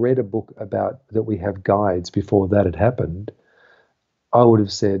have read a book about that we have guides before that had happened, I would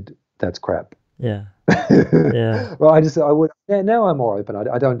have said, that's crap. Yeah. Yeah. Well, I would. Now I'm more open.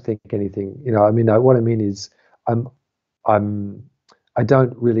 I don't think anything. What I mean is, I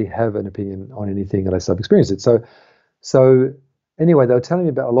don't really have an opinion on anything unless I've experienced it. So anyway, they were telling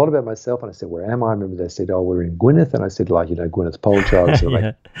me a lot about myself, and I said, "Where am I?" I remember they said, "Oh, we're in Gwyneth," and I said, Gwyneth's pole child. So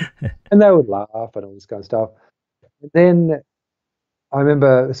and they would laugh and all this kind of stuff. And then I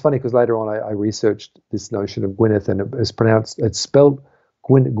remember it's funny because later on I researched this notion of Gwyneth, and it's spelled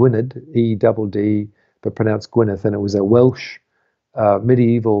Gwynedd, E-double-D, but pronounced Gwyneth, and it was a Welsh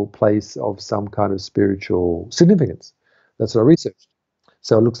medieval place of some kind of spiritual significance. That's what I researched.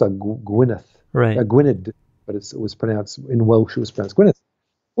 So it looks like Gwyneth, right? Gwynedd, but it was pronounced in Welsh. It was pronounced Gwyneth,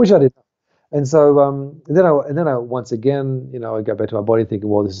 which I didn't know. And so then I once again, I go back to my body thinking,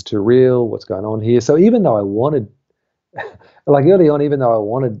 well, this is too real. What's going on here? So even though I wanted, like early on, even though I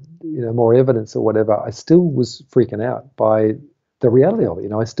wanted, more evidence or whatever, I still was freaking out by the reality of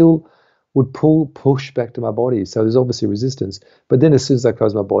it. I still would push back to my body. So there's obviously resistance. But then as soon as I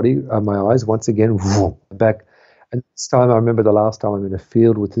close my body, my eyes, once again, back. And this time, I remember the last time I'm in a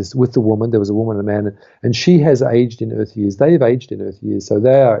field with the woman. There was a woman and a man, and she has aged in Earth years. They've aged in Earth years. So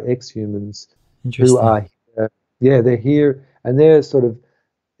they are ex-humans who are here. Yeah, they're here, and they're sort of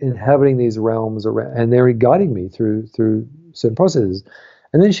inhabiting these realms around, and they're guiding me through certain processes.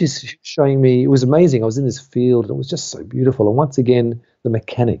 And then she's showing me, it was amazing. I was in this field, and it was just so beautiful. And once again, the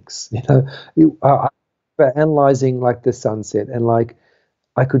mechanics, I analyzing like the sunset, and like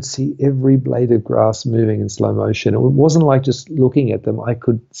I could see every blade of grass moving in slow motion. It wasn't like just looking at them. I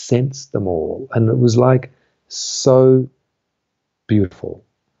could sense them all. And it was like so beautiful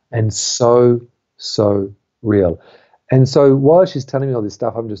and so real. And so while she's telling me all this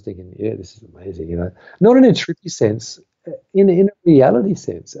stuff, I'm just thinking, yeah, this is amazing, Not in a trippy sense, in a reality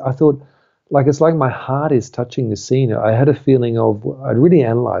sense. I thought, like, it's like my heart is touching the scene. I had a feeling of, I'd really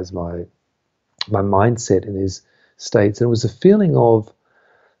analyzed my mindset in these states. And it was a feeling of,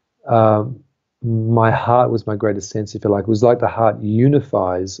 my heart was my greatest sense, if you like. It was like the heart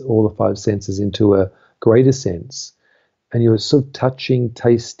unifies all the five senses into a greater sense. And you're sort of touching,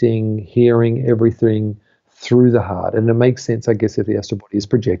 tasting, hearing everything through the heart. And it makes sense, I guess, if the astral body is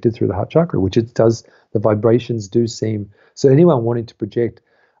projected through the heart chakra, which it does. The vibrations do seem. So anyone wanting to project,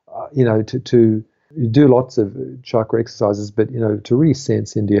 to you do lots of chakra exercises, but, to really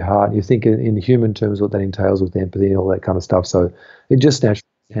sense into your heart, and you think in human terms what that entails with empathy and all that kind of stuff. So it just naturally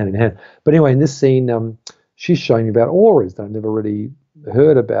hand in hand. But anyway, in this scene, she's showing me about auras that I've never really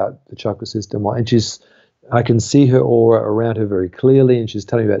heard about the chakra system. And I can see her aura around her very clearly, and she's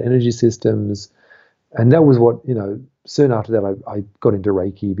telling me about energy systems. And that was what, soon after that, I got into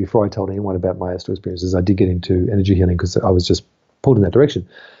Reiki. Before I told anyone about my astral experiences, I did get into energy healing because I was just pulled in that direction.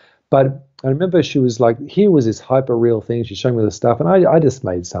 But I remember she was like, here was this hyper real thing. She's showing me the stuff. And I just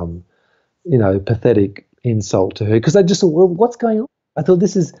made some, pathetic insult to her because I just thought, well, what's going on? I thought,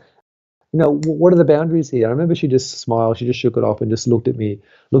 this is, what are the boundaries here? I remember she just smiled. She just shook it off and just looked me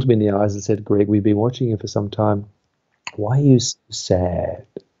in the eyes and said, Greg, we've been watching you for some time. Why are you so sad?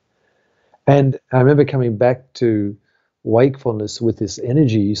 And I remember coming back to wakefulness with this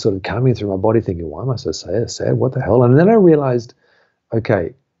energy sort of coming through my body thinking, why am I so sad? What the hell? And then I realized,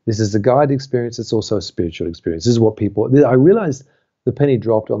 okay, this is a guided experience. It's also a spiritual experience. This is what I realized the penny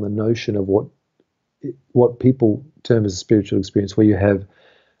dropped on the notion of what people term as a spiritual experience, where you have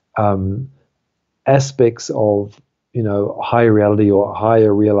aspects of, higher reality or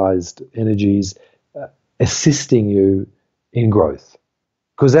higher realized energies assisting you in growth.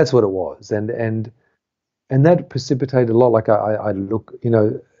 Because that's what it was. And that precipitated a lot. Like I look,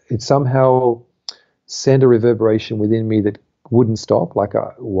 it somehow sent a reverberation within me that wouldn't stop. Like,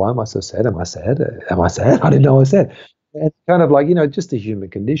 why am I so sad? Am I sad? Am I sad? I didn't know I was sad. And kind of like, just a human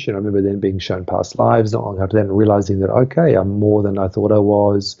condition. I remember then being shown past lives not long after that and realizing that, okay, I'm more than I thought I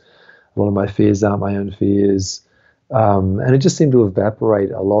was. A lot of my fears aren't my own fears. And it just seemed to evaporate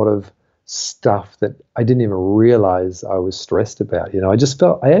a lot of stuff that I didn't even realize I was stressed about.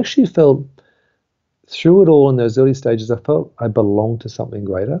 I actually felt through it all in those early stages, I felt I belonged to something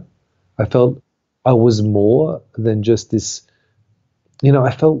greater. I felt I was more than just this,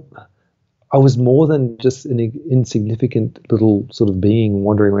 I felt I was more than just an insignificant little sort of being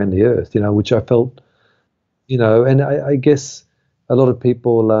wandering around the earth, which I felt, and I guess a lot of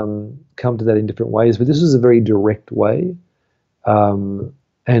people come to that in different ways, but this was a very direct way.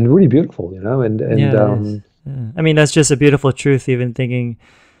 And really beautiful, and yeah. I mean, that's just a beautiful truth, even thinking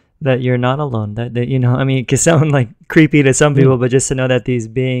that you're not alone, that I mean, it can sound like creepy to some people, but just to know that these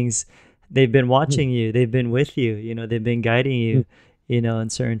beings, they've been watching you, they've been with you, they've been guiding you, in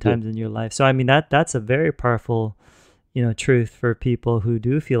certain times in your life. So, I mean, that's a very powerful, truth for people who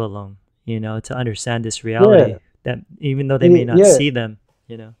do feel alone, to understand this reality that even though they may not see them,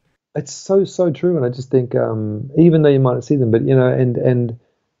 It's so true. And I just think, even though you might not see them, but,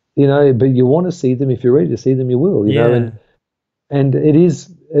 but you want to see them. If you're ready to see them, you will, know, and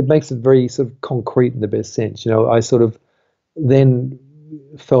it makes it very sort of concrete in the best sense. I sort of then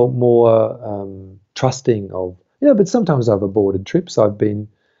felt more trusting of, but sometimes I've aborted trips. I've been,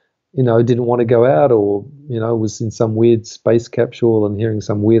 didn't want to go out, or, was in some weird space capsule and hearing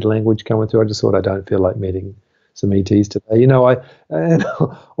some weird language coming through. I just thought, I don't feel like meeting some ETs today. And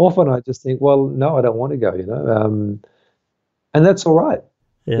often I just think, well, no, I don't want to go, and that's all right.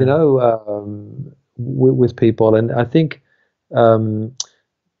 With people. And I think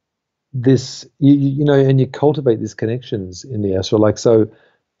this, and you cultivate these connections in the astral. Like, so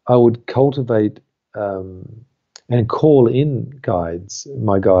I would cultivate and call in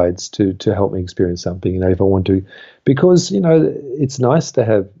my guides to help me experience something, if I want to, because, it's nice to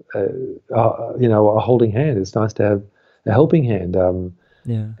have, a holding hand. It's nice to have a helping hand.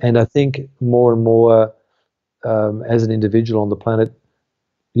 And I think more and more, as an individual on the planet,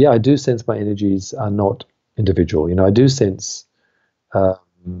 I do sense my energies are not individual. I do sense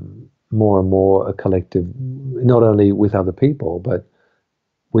more and more a collective, not only with other people, but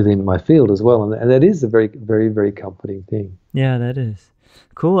within my field as well. And that is a very, very, very comforting thing. Yeah, that is.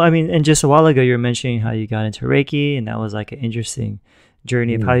 Cool. I mean, and just a while ago, you were mentioning how you got into Reiki, and that was like an interesting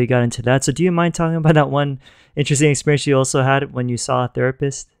journey of how you got into that. So do you mind talking about that one interesting experience you also had when you saw a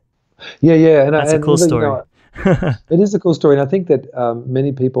therapist? Yeah. And that's a cool story. It is a cool story, and I think that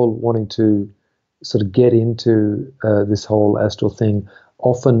many people wanting to sort of get into this whole astral thing,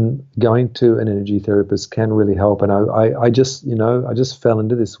 often going to an energy therapist can really help. And I just fell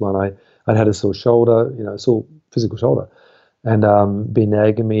into this one. I'd had a sore shoulder, sore physical shoulder, and been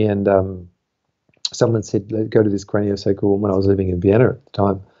nagging me. And someone said, go to this craniosacral when I was living in Vienna at the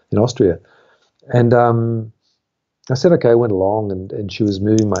time, in Austria. And I said, okay. I went along, and she was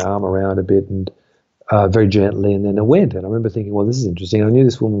moving my arm around a bit, and very gently, and then I went. And I remember thinking, well, this is interesting. I knew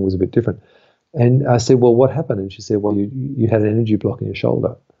this woman was a bit different. And I said, well, what happened? And she said, well, you had an energy block in your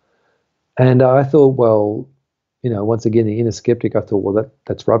shoulder. And I thought, well, once again, the inner skeptic, I thought, well,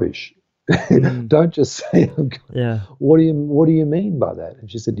 that's rubbish. Mm. Don't just say, Yeah. what do you mean by that?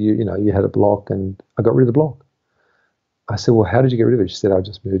 And she said, you had a block and I got rid of the block. I said, well, how did you get rid of it? She said, I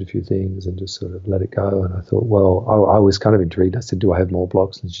just moved a few things and just sort of let it go. And I thought, well, I was kind of intrigued. I said, do I have more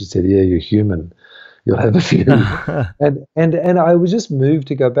blocks? And she said, yeah, you're human. You'll have a few. and I was just moved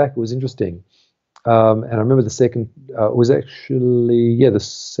to go back. It was interesting. And I remember the second, it was actually, the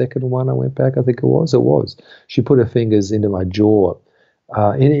second one I went back, I think it was. It was. She put her fingers into my jaw,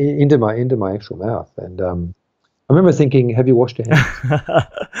 into my actual mouth. And I remember thinking, have you washed your hands?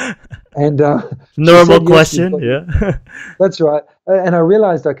 And she Normal said, yes, question. Yeah. that's right. And I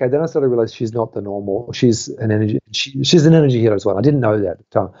realized, okay, then I started to realize she's not the normal. She's an energy. She's an energy healer as well. I didn't know that at the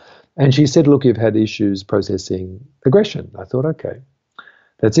time. And she said, look, you've had issues processing aggression. I thought, okay,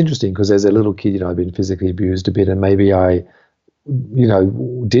 that's interesting because as a little kid, I'd been physically abused a bit, and maybe I,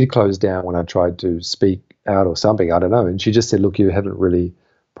 did close down when I tried to speak out or something. I don't know. And she just said, look, you haven't really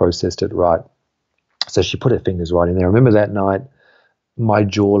processed it right. So she put her fingers right in there. I remember that night, my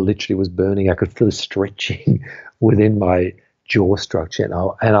jaw literally was burning. I could feel it stretching within my jaw structure,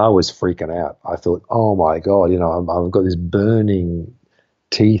 and I was freaking out. I thought, oh my God, I've got this burning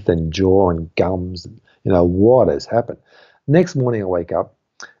teeth and jaw and gums. What has happened? Next morning I wake up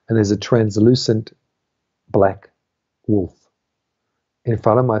and there's a translucent black wolf in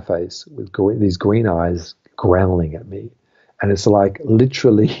front of my face with these green eyes growling at me. And it's like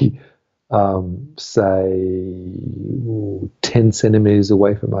literally say 10 centimeters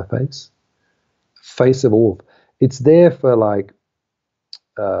away from my face of a wolf. It's there for like,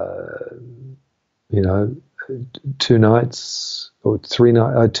 2 nights or 3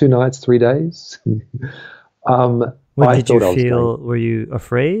 nights, 2 nights, 3 days. What did you feel? Were you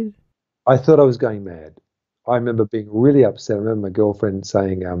afraid? I thought I was going mad. I remember being really upset. I remember my girlfriend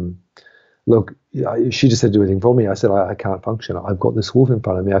saying, look, she just said do anything for me. I said, I can't function. I've got this wolf in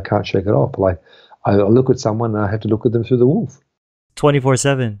front of me. I can't shake it off. Like I look at someone and I have to look at them through the wolf.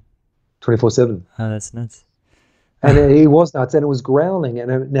 24/7. 24/7. Oh, that's nuts. And it was nuts, and it was growling.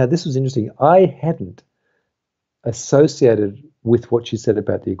 And now this was interesting. I hadn't associated with what she said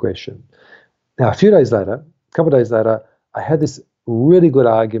about the aggression. Now, a couple of days later, I had this really good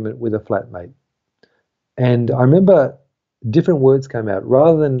argument with a flatmate. And I remember different words came out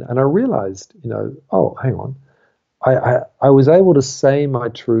and I realized, oh, hang on. I was able to say my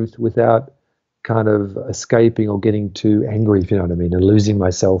truth without kind of escaping or getting too angry, if you know what I mean, and losing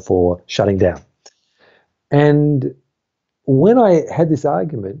myself or shutting down. And when I had this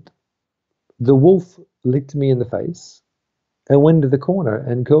argument, the wolf licked me in the face and went into the corner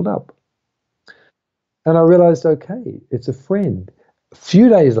and curled up. And I realized, okay, it's a friend. A few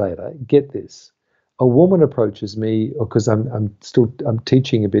days later, get this, a woman approaches me, because I'm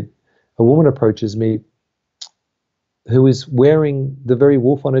teaching a bit. A woman approaches me who is wearing the very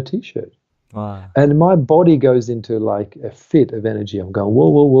wolf on a t-shirt. Wow. And my body goes into like a fit of energy. I'm going, whoa,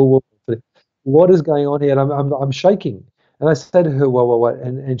 whoa, whoa, whoa. What is going on here? And I'm shaking. And I said to her, what?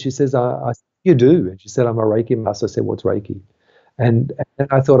 And she says, I you do. And she said, I'm a Reiki master. I said, what's Reiki? And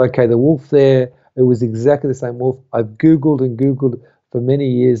I thought, okay, the wolf there, it was exactly the same wolf. I've Googled for many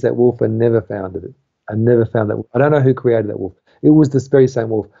years that wolf and never found it. I never found that wolf. I don't know who created that wolf. It was this very same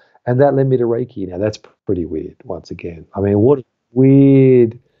wolf. And that led me to Reiki. Now, that's pretty weird, once again. I mean, what a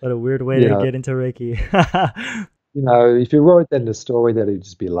weird way to get into Reiki. If you wrote that in a story, that would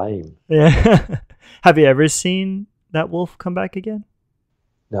just be lame. Yeah. Have you ever seen that wolf come back again?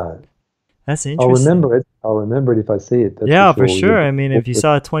 No. That's interesting. I'll remember it if I see it. That's for sure. I mean, if you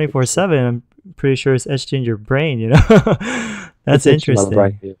saw it 24/7, I'm pretty sure it's etched in your brain, That's interesting.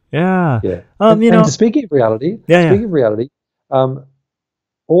 Brain, yeah. And speaking of reality,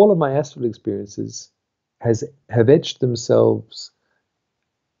 all of my astral experiences have etched themselves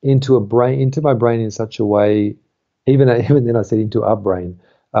into my brain in such a way, even then I said into our brain,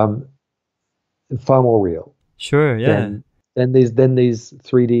 far more real. Sure, yeah. Than these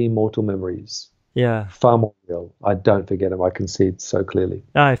 3D mortal memories. Yeah. Far more real. I don't forget them. I can see it so clearly.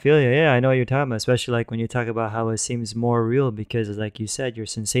 Oh, I feel you. Yeah, I know what you're talking about, especially like when you talk about how it seems more real because, like you said, your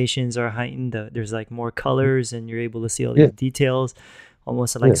sensations are heightened. There's like more colors and you're able to see all these details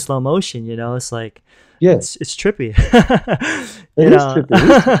almost like slow motion, It's like, it's trippy. It is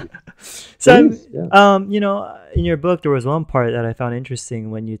trippy. So, in your book, there was one part that I found interesting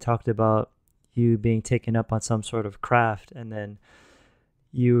when you talked about you being taken up on some sort of craft, and then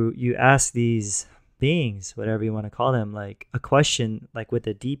you ask these beings, whatever you want to call them, like a question, like with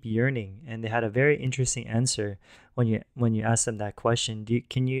a deep yearning, and they had a very interesting answer when you asked them that question.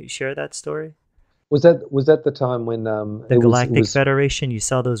 Can you share that story? Was that the time when the Galactic Federation? You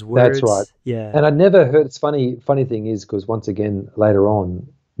saw those words. That's right. Yeah. And I'd never heard. It's funny thing is because once again later on,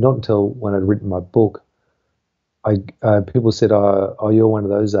 not until when I'd written my book, people said, "Oh, you're one of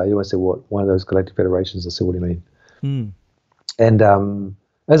those, are you?" I said, "What? One of those galactic federations?" I said, "What do you mean?" Mm. And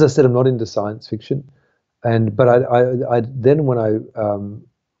as I said, I'm not into science fiction, but I then when I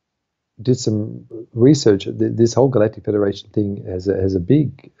did some research, this whole galactic federation thing has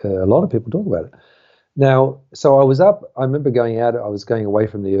a lot of people talk about it now. So I was up. I remember going out. I was going away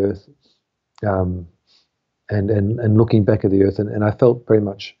from the Earth, um, and looking back at the Earth, and I felt very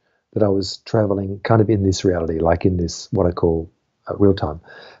much that I was traveling kind of in this reality, like in this what I call real time.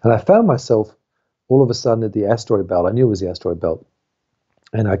 And I found myself all of a sudden at the asteroid belt. I knew it was the asteroid belt,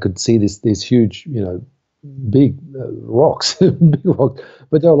 and I could see these huge, big rocks, big rocks.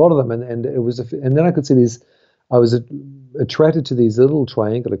 But there were a lot of them, and it was, and then I could see these. I was attracted to these little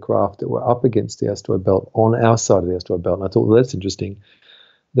triangular craft that were up against the asteroid belt on our side of the asteroid belt, and I thought, well, that's interesting.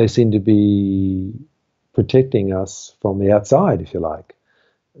 They seem to be protecting us from the outside, if you like,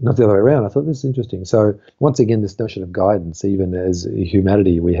 not the other way around. I thought this is interesting. So once again, this notion of guidance, even as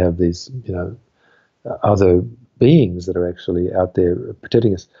humanity, we have these, other beings that are actually out there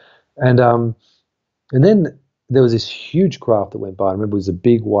protecting us. And then there was this huge craft that went by. I remember it was a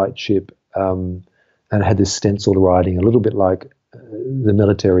big white ship, and it had this stenciled writing, a little bit like the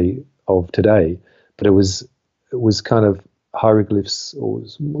military of today, but it was kind of hieroglyphs, or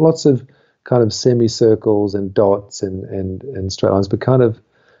lots of kind of semicircles and dots and straight lines, but kind of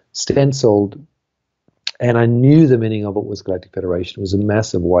stenciled. And I knew the meaning of it was Galactic Federation. It was a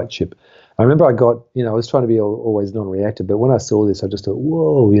massive white ship. I remember I was trying to be always non-reactive, but when I saw this, I just thought,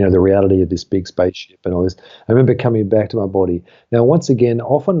 whoa, the reality of this big spaceship and all this. I remember coming back to my body. Now, once again,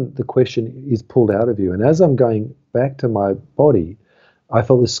 often the question is pulled out of you. And as I'm going back to my body, I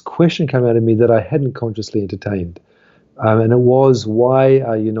felt this question come out of me that I hadn't consciously entertained. And it was, why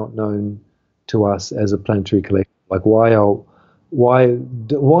are you not known to us as a planetary collective? Like, why aren't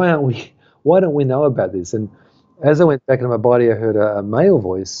we? Why don't we know about this? And as I went back into my body, I heard a male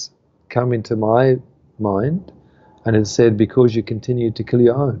voice come into my mind, and it said, "Because you continue to kill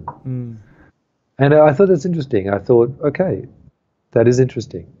your own." Mm. And I thought that's interesting. I thought, okay, that is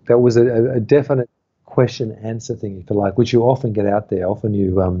interesting. That was a definite question answer thing, if you like, which you often get out there. Often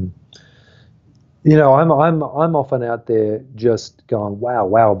I'm often out there just going,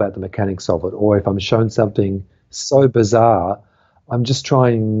 wow about the mechanics of it. Or if I'm shown something so bizarre, I'm just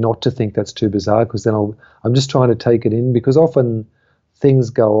trying not to think that's too bizarre, because then I'm just trying to take it in, because often things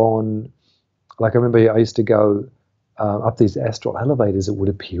go on. Like I remember I used to go up these astral elevators that would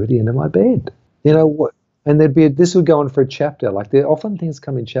appear at the end of my bed. You know what? And this would go on for a chapter. Like often things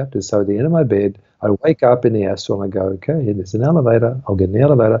come in chapters. So at the end of my bed, I'd wake up in the astral and I go, okay, there's an elevator. I'll get in the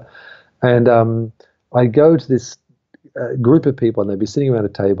elevator. And I'd go to this group of people, and they'd be sitting around a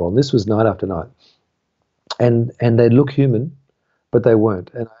table. And this was night after night. And they'd look human, but they weren't.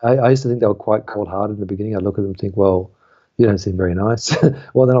 And I used to think they were quite cold-hearted in the beginning. I'd look at them and think, well, you don't seem very nice.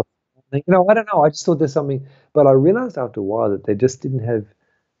 Well, they're not. I don't know. I just thought there's something. But I realized after a while that they just didn't have.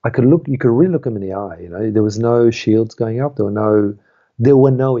 You could really look them in the eye. There was no shields going up. There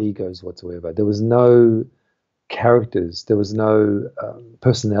were no egos whatsoever. There was no characters. There was no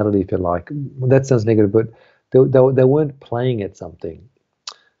personality, if you like. Well, that sounds negative, but they weren't playing at something.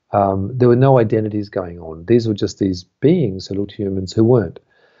 There were no identities going on. These were just these beings who looked humans who weren't.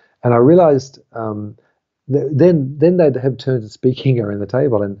 And I realized then they'd have turns of speaking around the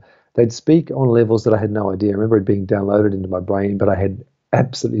table, and they'd speak on levels that I had no idea. I remember it being downloaded into my brain, but I had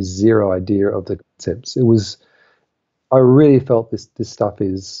absolutely zero idea of the concepts. I really felt this stuff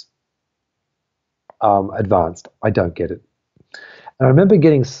is advanced. I don't get it. And I remember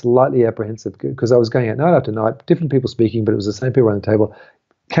getting slightly apprehensive because I was going out night after night, different people speaking, but it was the same people around the table.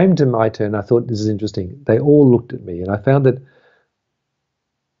 Came to my turn, I thought, this is interesting. They all looked at me, and I found that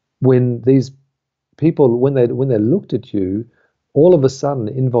when these people, when they looked at you, all of a sudden,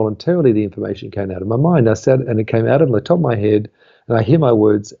 involuntarily, the information came out of my mind. I sat, and it came out of the top of my head, and I hear my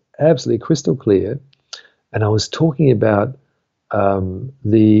words absolutely crystal clear. And I was talking about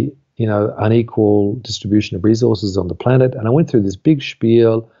the unequal distribution of resources on the planet, and I went through this big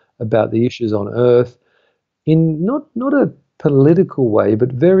spiel about the issues on Earth in not a political way,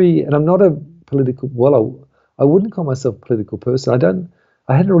 but very. And I'm not a political. Well, I wouldn't call myself a political person.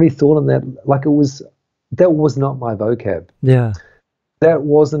 I hadn't really thought on that. Like that was not my vocab. Yeah. That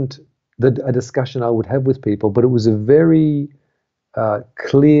wasn't a discussion I would have with people, but it was a very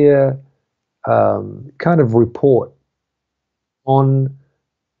clear kind of report on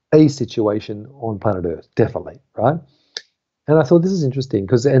a situation on planet Earth, definitely, right? And I thought, this is interesting,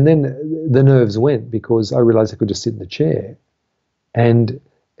 and then the nerves went, because I realized I could just sit in the chair, and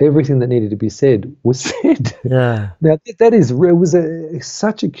everything that needed to be said was said. Yeah. Now that is it was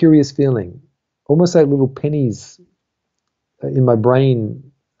such a curious feeling, almost like little pennies in my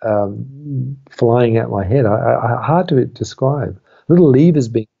brain flying out my head. Hard to describe. Little levers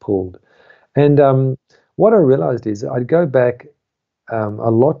being pulled, and what I realized is I'd go back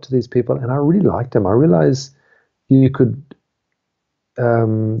a lot to these people, and I really liked them. I realized you could.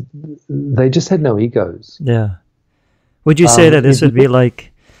 They just had no egos. Yeah. Would you say that this would be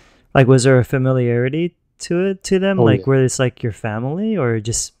like, was there a familiarity to them? Oh Like, yeah. where it's like your family or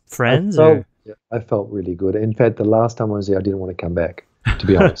just I friends felt or? yeah, I felt really good. In fact, the last time I was there, I didn't want to come back, to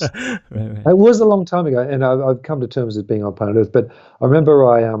be honest. Right. It was a long time ago, and I've come to terms with being on planet Earth. But I remember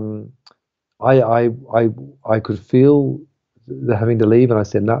I could feel the having to leave, and I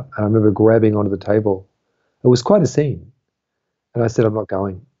said no. And I remember grabbing onto the table. It was quite a scene, and I said I'm not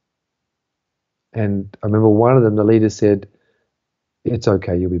going. And I remember one of them, the leader, said, "It's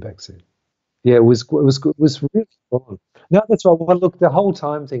okay, you'll be back soon." Yeah, it was really fun. No, that's right. Well, look, the whole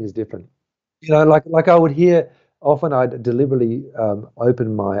time thing is different. Like I would hear often I'd deliberately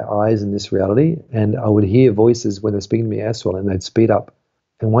open my eyes in this reality, and I would hear voices when they're speaking to me astral, and they'd speed up.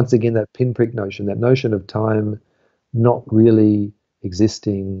 And once again, that pinprick notion, that notion of time not really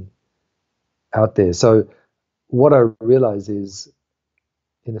existing out there. So what I realize is,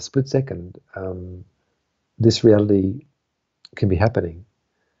 in a split second, this reality can be happening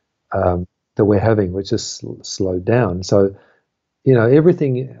that we're having, which is slowed down. So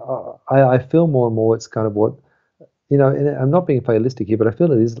everything. I feel more and more. It's kind of what. And I'm not being fatalistic here, but I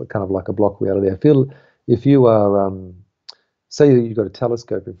feel it is kind of like a block reality. I feel if you are, say you've got a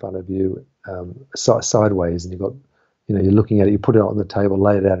telescope in front of you, sideways, and you've got, you're looking at it, you put it on the table,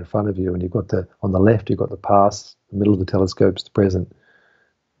 lay it out in front of you, and you've got on the left, you've got the past, the middle of the telescope's the present,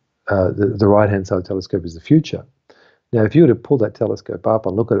 the right-hand side of the telescope is the future. Now, if you were to pull that telescope up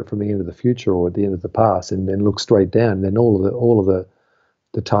and look at it from the end of the future or at the end of the past, and then look straight down, then all of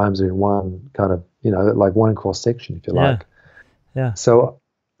the times are in one kind of, like one cross section, if you like. Yeah. So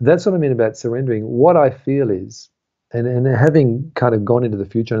that's what I mean about surrendering. What I feel is, and having kind of gone into the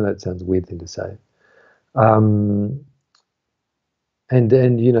future, and that sounds a weird thing to say, and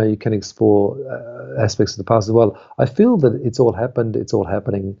you can explore aspects of the past as well. I feel that it's all happened, it's all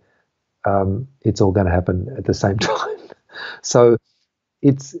happening, it's all going to happen at the same time. So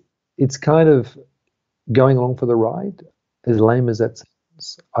it's kind of going along for the ride, as lame as that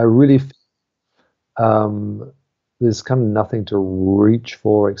sounds. I really there's kind of nothing to reach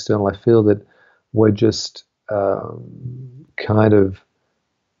for external. I feel that we're just kind of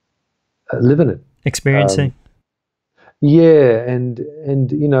living it. Experiencing. Yeah, and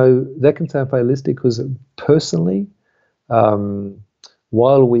that can sound fatalistic because personally,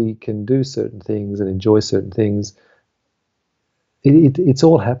 while we can do certain things and enjoy certain things, it's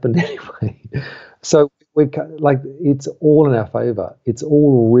all happened anyway. So like it's all in our favor. It's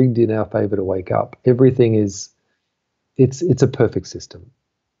all rigged in our favor to wake up. Everything is it's a perfect system.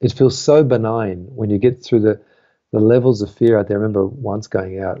 It feels so benign when you get through the levels of fear out there. I remember once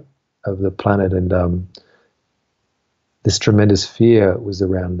going out of the planet, and this tremendous fear was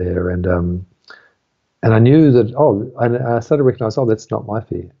around there, and I knew that, I started to recognize, that's not my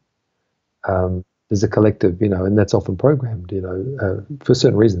fear. There's a collective, and that's often programmed, for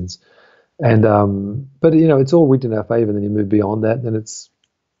certain reasons. And but it's all rigged in our favor. And then you move beyond that, and it's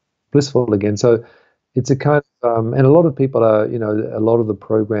blissful again. So it's a kind of, and a lot of people are, a lot of the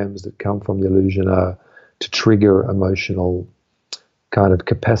programs that come from the illusion are to trigger emotional kind of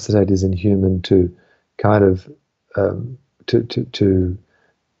capacitators in human to kind of to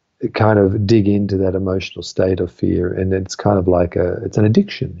kind of dig into that emotional state of fear. And it's kind of like it's an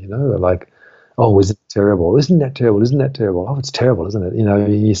addiction, like, oh, is it terrible? Isn't that terrible? Isn't that terrible? Oh, it's terrible, isn't it?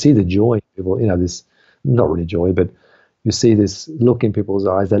 You see the joy in people, this, not really joy, but you see this look in people's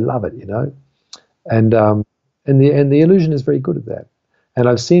eyes. They love it, and the illusion is very good at that. And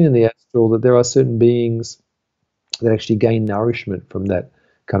I've seen in the astral that there are certain beings that actually gain nourishment from that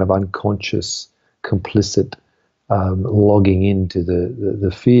kind of unconscious, complicit logging into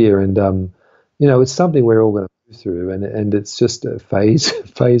the fear. And it's something we're all going to move through, and it's just a phase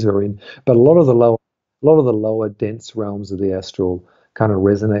we're in. But a lot of the lower dense realms of the astral kind of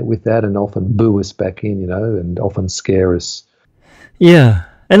resonate with that, and often boo us back in, and often scare us. Yeah.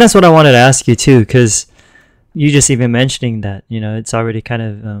 And that's what I wanted to ask you too, because you just even mentioning that, it's already kind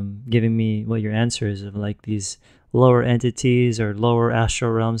of giving me what your answer is of like these lower entities or lower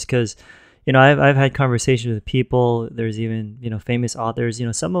astral realms. Because, I've had conversations with people. There's even, famous authors,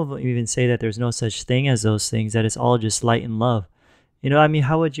 some of them even say that there's no such thing as those things, that it's all just light and love.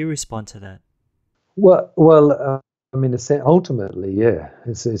 How would you respond to that? Well, I mean, ultimately, yeah,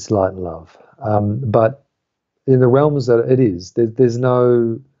 it's light and love. But in the realms that it is, there's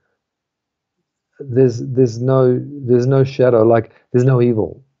no shadow. Like there's no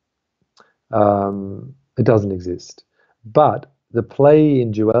evil. It doesn't exist. But the play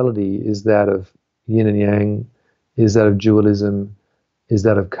in duality is that of yin and yang, is that of dualism, is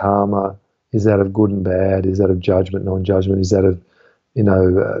that of karma, is that of good and bad, is that of judgment, non-judgment, is that of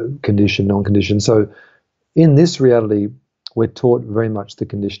condition, non-condition. So in this reality, we're taught very much the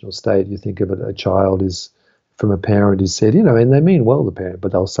conditional state. You think of it, a child is from a parent is said, and they mean well, the parent,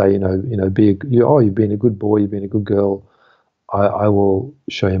 but they'll say, you've been a good boy, you've been a good girl. I will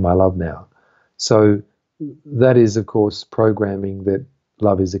show you my love now. So that is, of course, programming that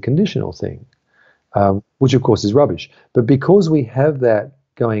love is a conditional thing, which of course is rubbish. But because we have that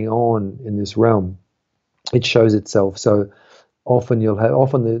going on in this realm, it shows itself. So often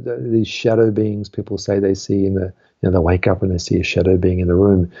these shadow beings people say they see they wake up and they see a shadow being in the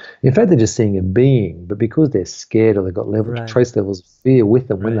room. In fact, they're just seeing a being, but because they're scared or they've got trace levels of fear with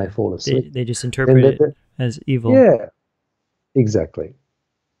them when they fall asleep, they just interpret it as evil. Yeah, exactly.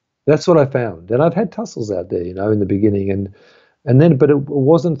 That's what I found, and I've had tussles out there, in the beginning, and then, but it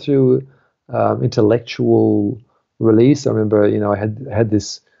wasn't through intellectual release. I remember, I had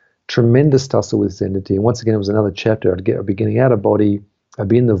this tremendous tussle with this entity, and once again, it was another chapter. I'd be getting out of body, I'd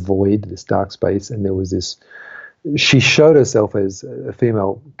be in the void, this dark space, and there was this. She showed herself as a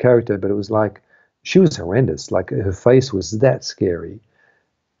female character, but it was like she was horrendous. Like her face was that scary.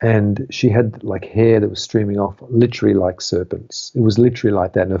 And she had like hair that was streaming off, literally like serpents. It was literally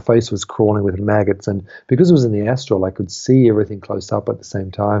like that. And her face was crawling with maggots. And because it was in the astral, I could see everything close up at the same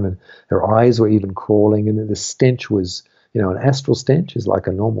time. And her eyes were even crawling. And the stench was, an astral stench is like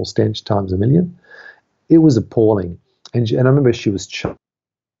a normal stench times a million. It was appalling. And I remember she was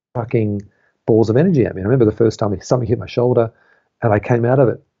chucking balls of energy at me. I remember the first time something hit my shoulder and I came out of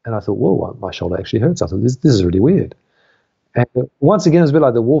it. And I thought, whoa, my shoulder actually hurts. I thought, this is really weird. And once again, it was a bit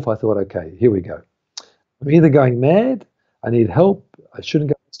like the wolf. I thought, okay, here we go. I'm either going mad, I need help, I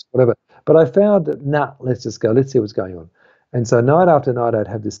shouldn't go, whatever. But I found that, let's just go, let's see what's going on. And so night after night, I'd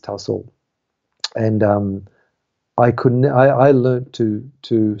have this tussle. And I learned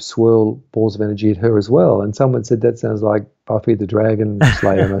to swirl balls of energy at her as well. And someone said, that sounds like Buffy the Dragon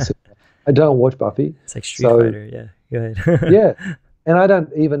Slayer. And I said, I don't watch Buffy. It's like Street Fighter, yeah. Go ahead. Yeah. And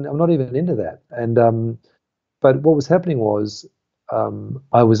I'm not even into that. And, but what was happening was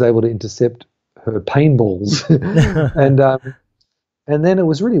I was able to intercept her painballs, and then it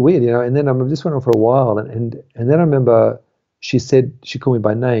was really weird, And then this went on for a while, and then I remember she called me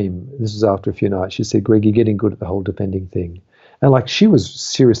by name. This was after a few nights. She said, "Greg, you're getting good at the whole defending thing," and like she was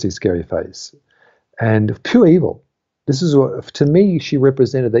seriously scary face and pure evil. This is what, to me, she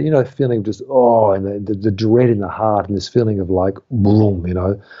represented that, feeling of just and the dread in the heart, and this feeling of like boom,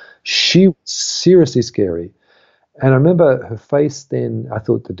 She was seriously scary. And I remember her face then, I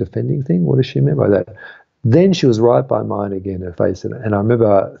thought the defending thing, what does she mean by that? Then she was right by mine again, her face. And I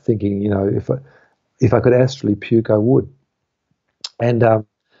remember thinking, if I could astrally puke, I would. And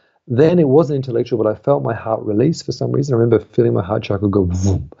then it wasn't intellectual, but I felt my heart release for some reason. I remember feeling my heart chakra go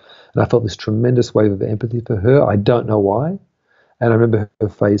boom. And I felt this tremendous wave of empathy for her. I don't know why. And I remember her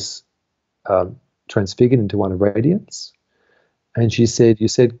face transfigured into one of radiance. And she said, you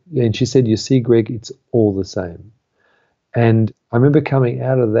see, Greg, it's all the same. And I remember coming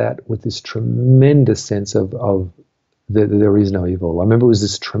out of that with this tremendous sense of that there is no evil. I remember it was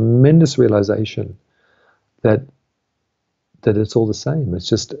this tremendous realization that it's all the same. It's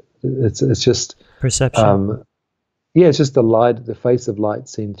just perception. It's just the light, the face of light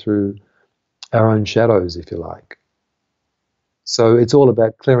seen through our own shadows, if you like. So it's all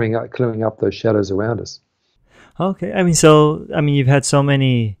about clearing up those shadows around us. Okay. You've had so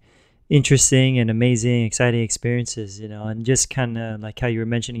many interesting and amazing, exciting experiences, and just kind of like how you were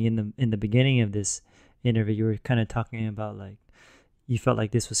mentioning in the beginning of this interview, you were kind of talking about like you felt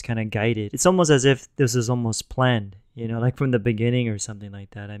like this was kind of guided. It's almost as if this was almost planned, like from the beginning or something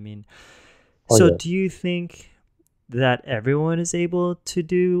like that. Do you think that everyone is able to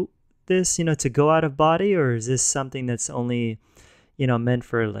do this, to go out of body, or is this something that's only, meant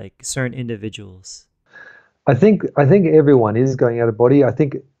for like certain individuals? I think everyone is going out of body. I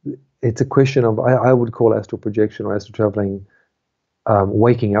think it's a question of, I would call astral projection or astral traveling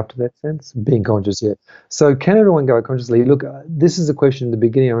waking up to that sense, being conscious. Yeah. So can everyone go out consciously? Look, this is a question in the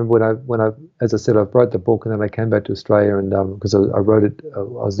beginning. I remember when I as I said, I wrote the book and then I came back to Australia and because I wrote it, I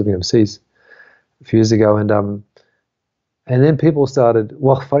was living overseas a few years ago and then people started,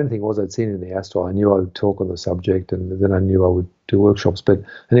 well, funny thing was I'd seen it in the astral. I knew I would talk on the subject and then I knew I would do workshops. But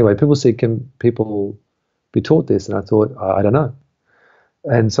anyway, people said, can people be taught this? And I thought, I don't know.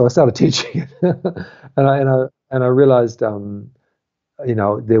 And so I started teaching it, and I realized, there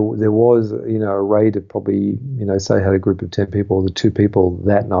was, a rate of probably, say I had a group of 10 people, the 2 people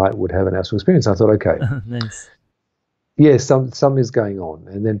that night would have an astral experience. I thought, okay, Nice. yeah, some is going on.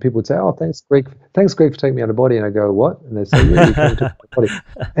 And then people would say, oh, thanks, Greg for taking me out of body. And I go, what? And they say, yeah, you came to my body.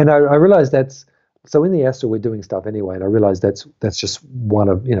 And I realized so in the astral, we're doing stuff anyway. And I realized that's just one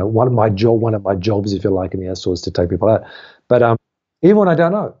of my jobs, if you like, in the astral is to take people out. But even when I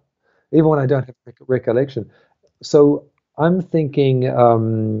don't know, even when I don't have recollection. So I'm thinking,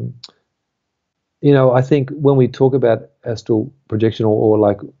 I think when we talk about astral projection or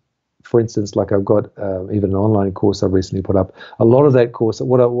like, for instance, like I've got even an online course I've recently put up. A lot of that course,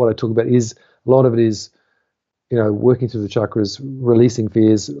 what I talk about is a lot of it is, working through the chakras, releasing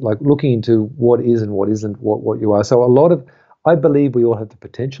fears, like looking into what is and what isn't what you are. So I believe we all have the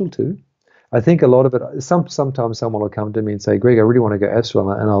potential to. I think a lot of it. Sometimes someone will come to me and say, "Greg, I really want to go astral,"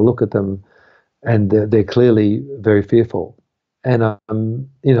 and I'll look at them, and they're clearly very fearful, and and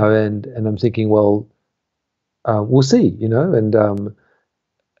I'm thinking, well, we'll see,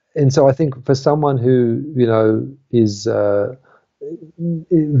 and so I think for someone who is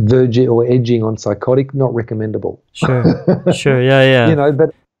verging or edging on psychotic, not recommendable. Sure, yeah.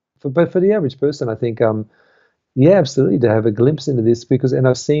 But for the average person, I think yeah, absolutely, to have a glimpse into this, and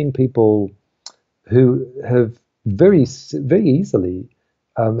I've seen people who have very very easily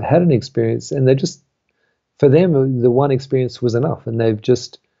had an experience, and for them the one experience was enough, and it's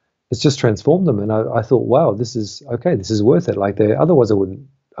just transformed them. And I thought, wow, this is worth it. Like otherwise I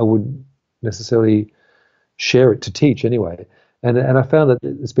wouldn't necessarily share it to teach anyway. And I found that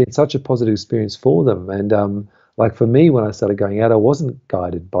it's been such a positive experience for them. And like for me, when I started going out, I wasn't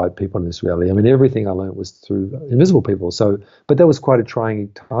guided by people in this reality. I mean, everything I learned was through invisible people. But that was quite a trying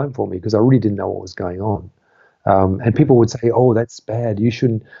time for me because I really didn't know what was going on. And people would say, "Oh, that's bad. You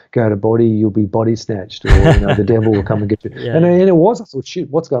shouldn't go out of body. You'll be body snatched, or the devil will come and get you." Yeah. And it was. I thought, "Shoot,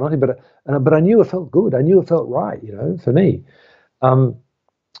 what's going on here?" But I knew it felt good. I knew it felt right. For me.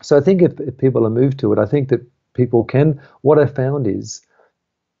 So I think if people are moved to it, I think that people can. What I found is,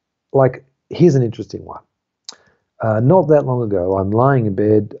 like, here's an interesting one. Not that long ago, I'm lying in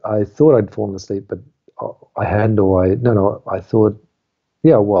bed. I thought I'd fallen asleep, but I hadn't. I thought.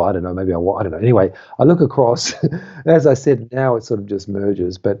 Yeah, well, I don't know. Maybe I don't know. Anyway, I look across. As I said, now it sort of just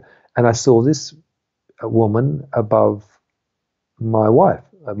merges. And I saw this woman above my wife.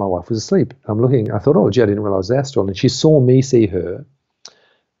 My wife was asleep. I'm looking. I thought, oh, gee, I didn't realize it was astral. And she saw me see her,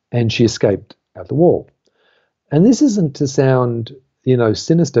 and she escaped out the wall. And this isn't to sound,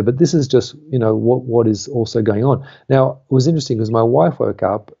 sinister, but this is just, what is also going on. Now, it was interesting because my wife woke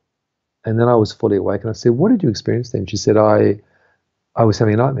up, and then I was fully awake, and I said, "What did you experience then?" She said, I was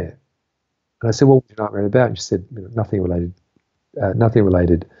having a nightmare. And I said, "What was your nightmare about?" And she said, nothing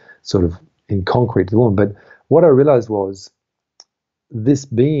related sort of in concrete to the woman. But what I realized was this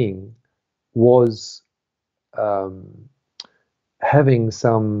being was having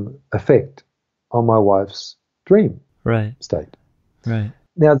some effect on my wife's dream state. Right.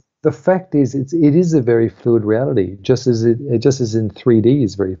 Now, the fact is, it is a very fluid reality, just as in 3D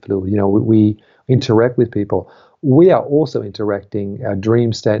is very fluid. We interact with people. We are also interacting our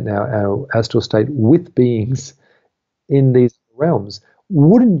dream state and our astral state with beings in these realms.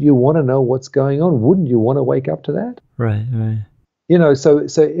 Wouldn't you want to know what's going on? Wouldn't you want to wake up to that? Right. So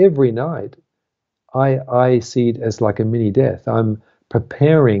every night I see it as like a mini death. I'm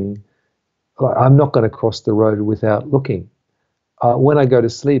preparing. I'm not going to cross the road without looking. When I go to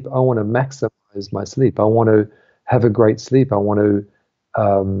sleep, I want to maximize my sleep. I want to have a great sleep. I want to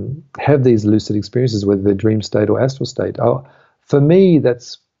have these lucid experiences, whether they're dream state or astral state. For me,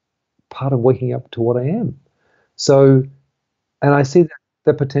 that's part of waking up to what I am. So, and I see that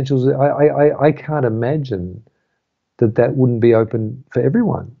the potentials. I can't imagine that wouldn't be open for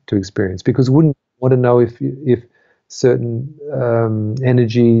everyone to experience, because wouldn't you want to know if certain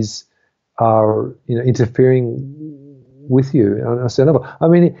energies are interfering with you on a certain level. I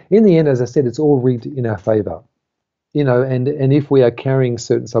mean, in the end, as I said, it's all rigged in our favor. And if we are carrying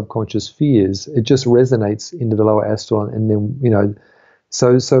certain subconscious fears, it just resonates into the lower astral, and then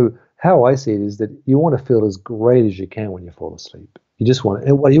so how I see it is that you want to feel as great as you can when you fall asleep. You just want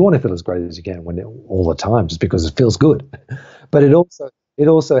to feel as great as you can all the time, just because it feels good. But it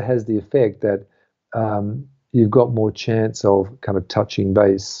also has the effect that you've got more chance of kind of touching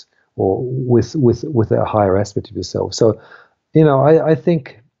base or with a higher aspect of yourself. So, I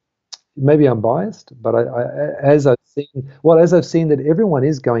think. Maybe I'm biased, but as I've seen that everyone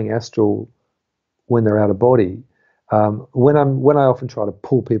is going astral when they're out of body, When I often try to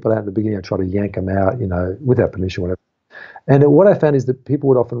pull people out in the beginning, I try to yank them out, without permission, whatever. And what I found is that people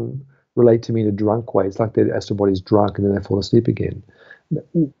would often relate to me in a drunk way. It's like their astral body's drunk and then they fall asleep again.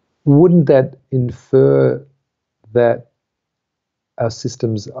 Wouldn't that infer that our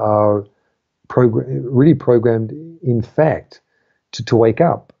systems are really programmed, in fact, to wake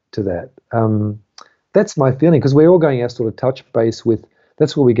up to that? That's my feeling, because we're all going astral to touch base with.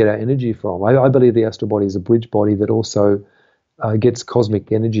 That's where we get our energy from. I believe the astral body is a bridge body that also gets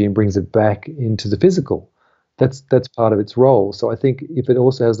cosmic energy and brings it back into the physical. That's part of its role. So I think if it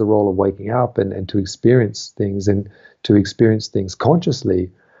also has the role of waking up and to experience things and to experience things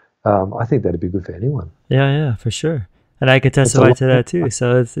consciously, I think that'd be good for anyone. Yeah, for sure. And I could testify to that too.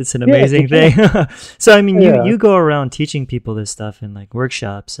 So it's an amazing thing. So, I mean, you go around teaching people this stuff in like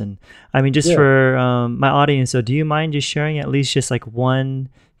workshops. And I mean, just for my audience, so do you mind just sharing at least just like one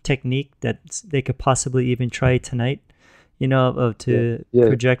technique that they could possibly even try tonight, to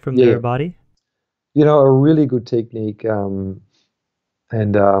project from their body? A really good technique, and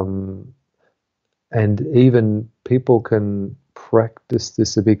even people can practice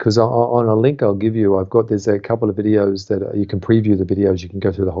this a bit, because on a link I'll give you, there's a couple of videos that you can preview the videos. You can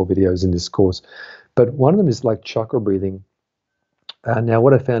go through the whole videos in this course, but one of them is like chakra breathing. Now,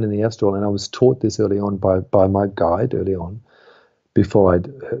 what I found in the astral, and I was taught this early on by my guide early on, before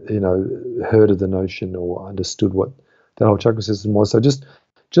I'd heard of the notion or understood what the whole chakra system was. So just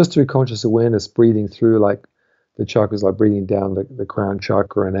through conscious awareness, breathing through like the chakras, like breathing down the crown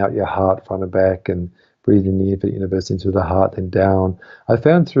chakra and out your heart, front and back, and breathing the infinite universe into the heart, then down. I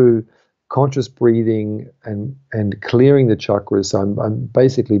found through conscious breathing and clearing the chakras, so I'm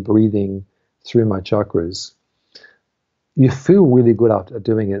basically breathing through my chakras, you feel really good after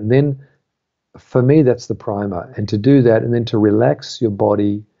doing it. And then for me, that's the primer. And to do that, and then to relax your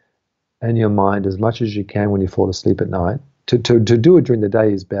body and your mind as much as you can when you fall asleep at night. To do it during the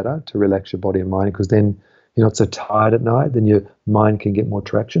day is better, to relax your body and mind, because then you're not so tired at night, then your mind can get more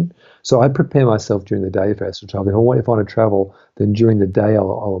traction. So I prepare myself during the day for astral travel. If I want to travel, then during the day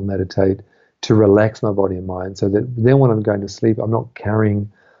I'll meditate to relax my body and mind, so that then when I'm going to sleep, I'm not carrying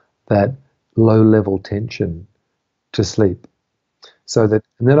that low-level tension to sleep. And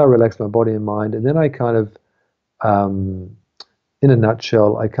then I relax my body and mind, and then I kind of, in a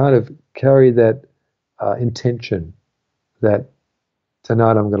nutshell, I kind of carry that intention that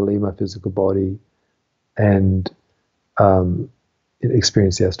tonight I'm going to leave my physical body and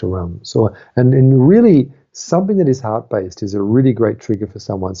experience the astral realm. So, and really something that is heart-based is a really great trigger for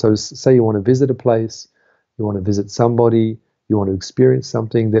someone. So say you want to visit a place, you want to visit somebody, you want to experience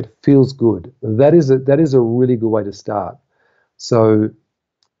something that feels good. That is a really good way to start. So,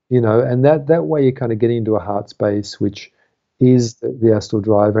 and that way you're kind of getting into a heart space, which is the astral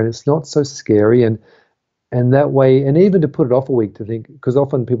driver, and it's not so scary. And that way, and even to put it off a week, to think, because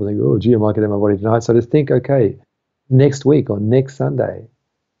often people think, oh, gee, I might get in my body tonight. So to think, okay, next week or next Sunday,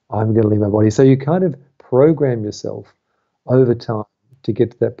 I'm going to leave my body. So you kind of program yourself over time to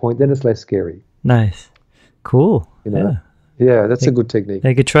get to that point. Then it's less scary. Nice. Cool. Yeah, that's a good technique.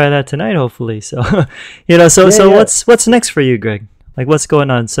 I could try that tonight, hopefully. So, so what's next for you, Greg? Like, what's going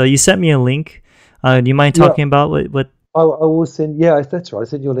on? So you sent me a link. Do you mind talking about what? I will send. Yeah, that's right. I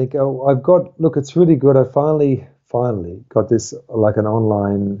sent you a link. I've got. Look, it's really good. I finally got this like an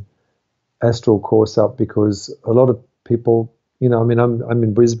online astral course up, because a lot of people, I'm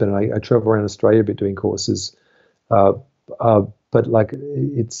in Brisbane. And I travel around Australia a bit doing courses, but like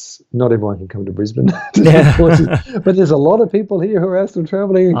it's not everyone can come to Brisbane to do courses. But there's a lot of people here who are astral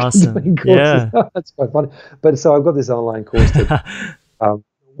traveling and doing courses. Yeah. That's quite funny. But so I've got this online course that.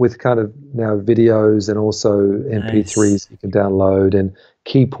 With kind of now videos and also MP3s you can download, and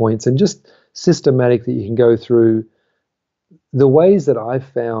key points, and just systematic that you can go through the ways that I've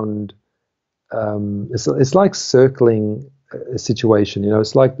found. It's like circling a situation,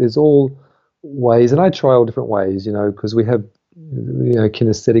 it's like there's all ways, and I try all different ways, because we have,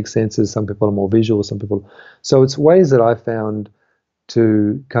 kinesthetic senses. Some people are more visual, some people. So it's ways that I found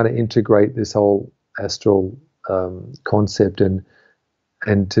to kind of integrate this whole astral concept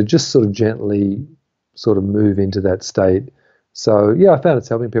and to just sort of gently sort of move into that state. So yeah, I found it's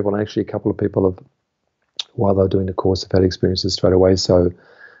helping people, and actually a couple of people have, while they were doing the course, have had experiences straight away. So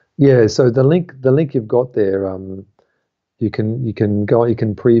yeah, so the link you've got there, you can go, you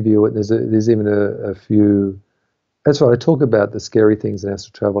can preview it. There's even a few. That's right. I talk about the scary things in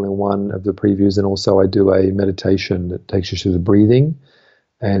astral travel in one of the previews, and also I do a meditation that takes you through the breathing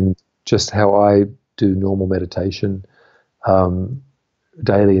and just how I do normal meditation.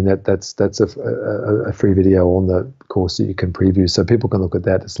 daily, and that's a free video on the course that you can preview, so people can look at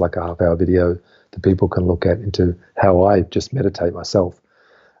that. It's like a half-hour video that people can look at into how I just meditate myself.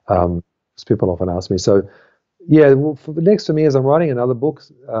 Because people often ask me. So, yeah, well, next for me is I'm writing another book,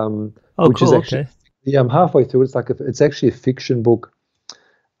 which cool, is actually I'm halfway through. It's actually a fiction book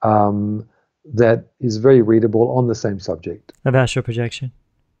that is very readable on the same subject of astral projection.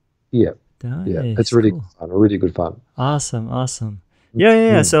 Yeah, nice, yeah, it's really cool. fun, really good fun. Awesome.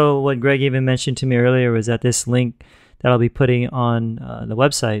 Yeah. So what Greg even mentioned to me earlier was that this link that I'll be putting on the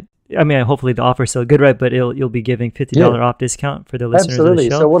website. I mean, hopefully the offer's still good, right? But you'll be giving $50 off discount for the listeners of the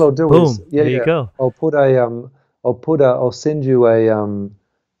show. So what I'll do is, there you go. I'll send you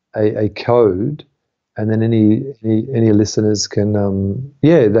a code, and then any listeners can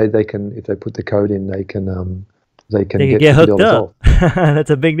they can, if they put the code in, they can get hooked up. off. That's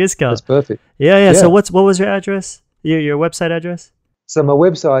a big discount. That's perfect. Yeah. So what was your address? Your website address? So my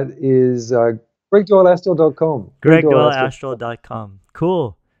website is gregdoyleastral.com. gregdoyleastral.com.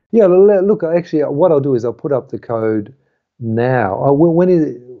 Cool. Yeah, look, actually, what I'll do is I'll put up the code now. What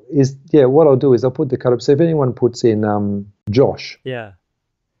I'll do is I'll put the code up. So if anyone puts in Josh,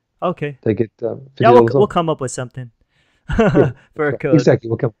 okay, they get $50 we'll come up with something for a code. Exactly,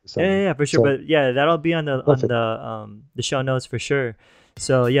 we'll come up with something. Yeah, for sure. So, but yeah, that'll be on the show notes for sure.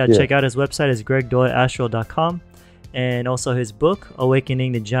 So check out his website is gregdoyleastral.com, and also his book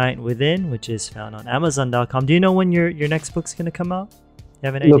Awakening the Giant Within, which is found on Amazon.com. Do you know when your next book's gonna come out? You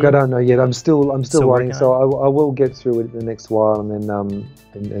have an idea? Look, I don't know yet. I'm still writing, so I will get through it the next while, and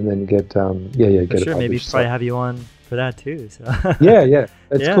then get get sure, it. Maybe probably have you on for that too. So yeah,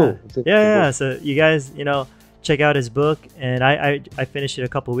 that's cool. Yeah. So you guys, check out his book, and I finished it a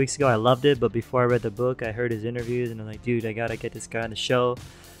couple of weeks ago. I loved it, but before I read the book, I heard his interviews, and I'm like, dude, I gotta get this guy on the show.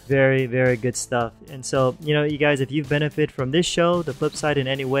 Very, very good stuff. And so, you guys, if you've benefited from this show, the Flipside, in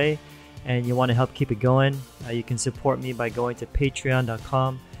any way, and you want to help keep it going, you can support me by going to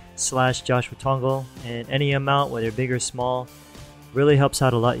patreon.com/Joshua Tongol, and any amount, whether big or small, really helps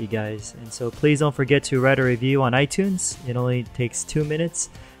out a lot, you guys. And so please don't forget to write a review on iTunes. It only takes 2 minutes,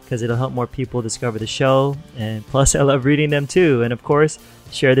 because it'll help more people discover the show, and plus I love reading them too. And of course,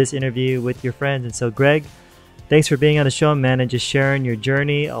 share this interview with your friends. And so Greg, thanks for being on the show, man, and just sharing your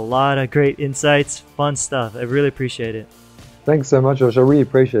journey. A lot of great insights, fun stuff. I really appreciate it. Thanks so much, Josh. I really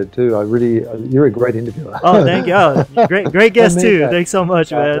appreciate it too. You're a great interviewer. Oh, thank you. Oh, great guest too. Thanks so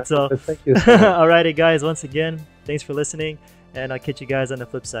much, man. So, thank you. Alrighty, guys. Once again, thanks for listening, and I'll catch you guys on the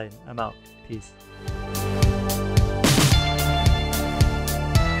flip side. I'm out. Peace.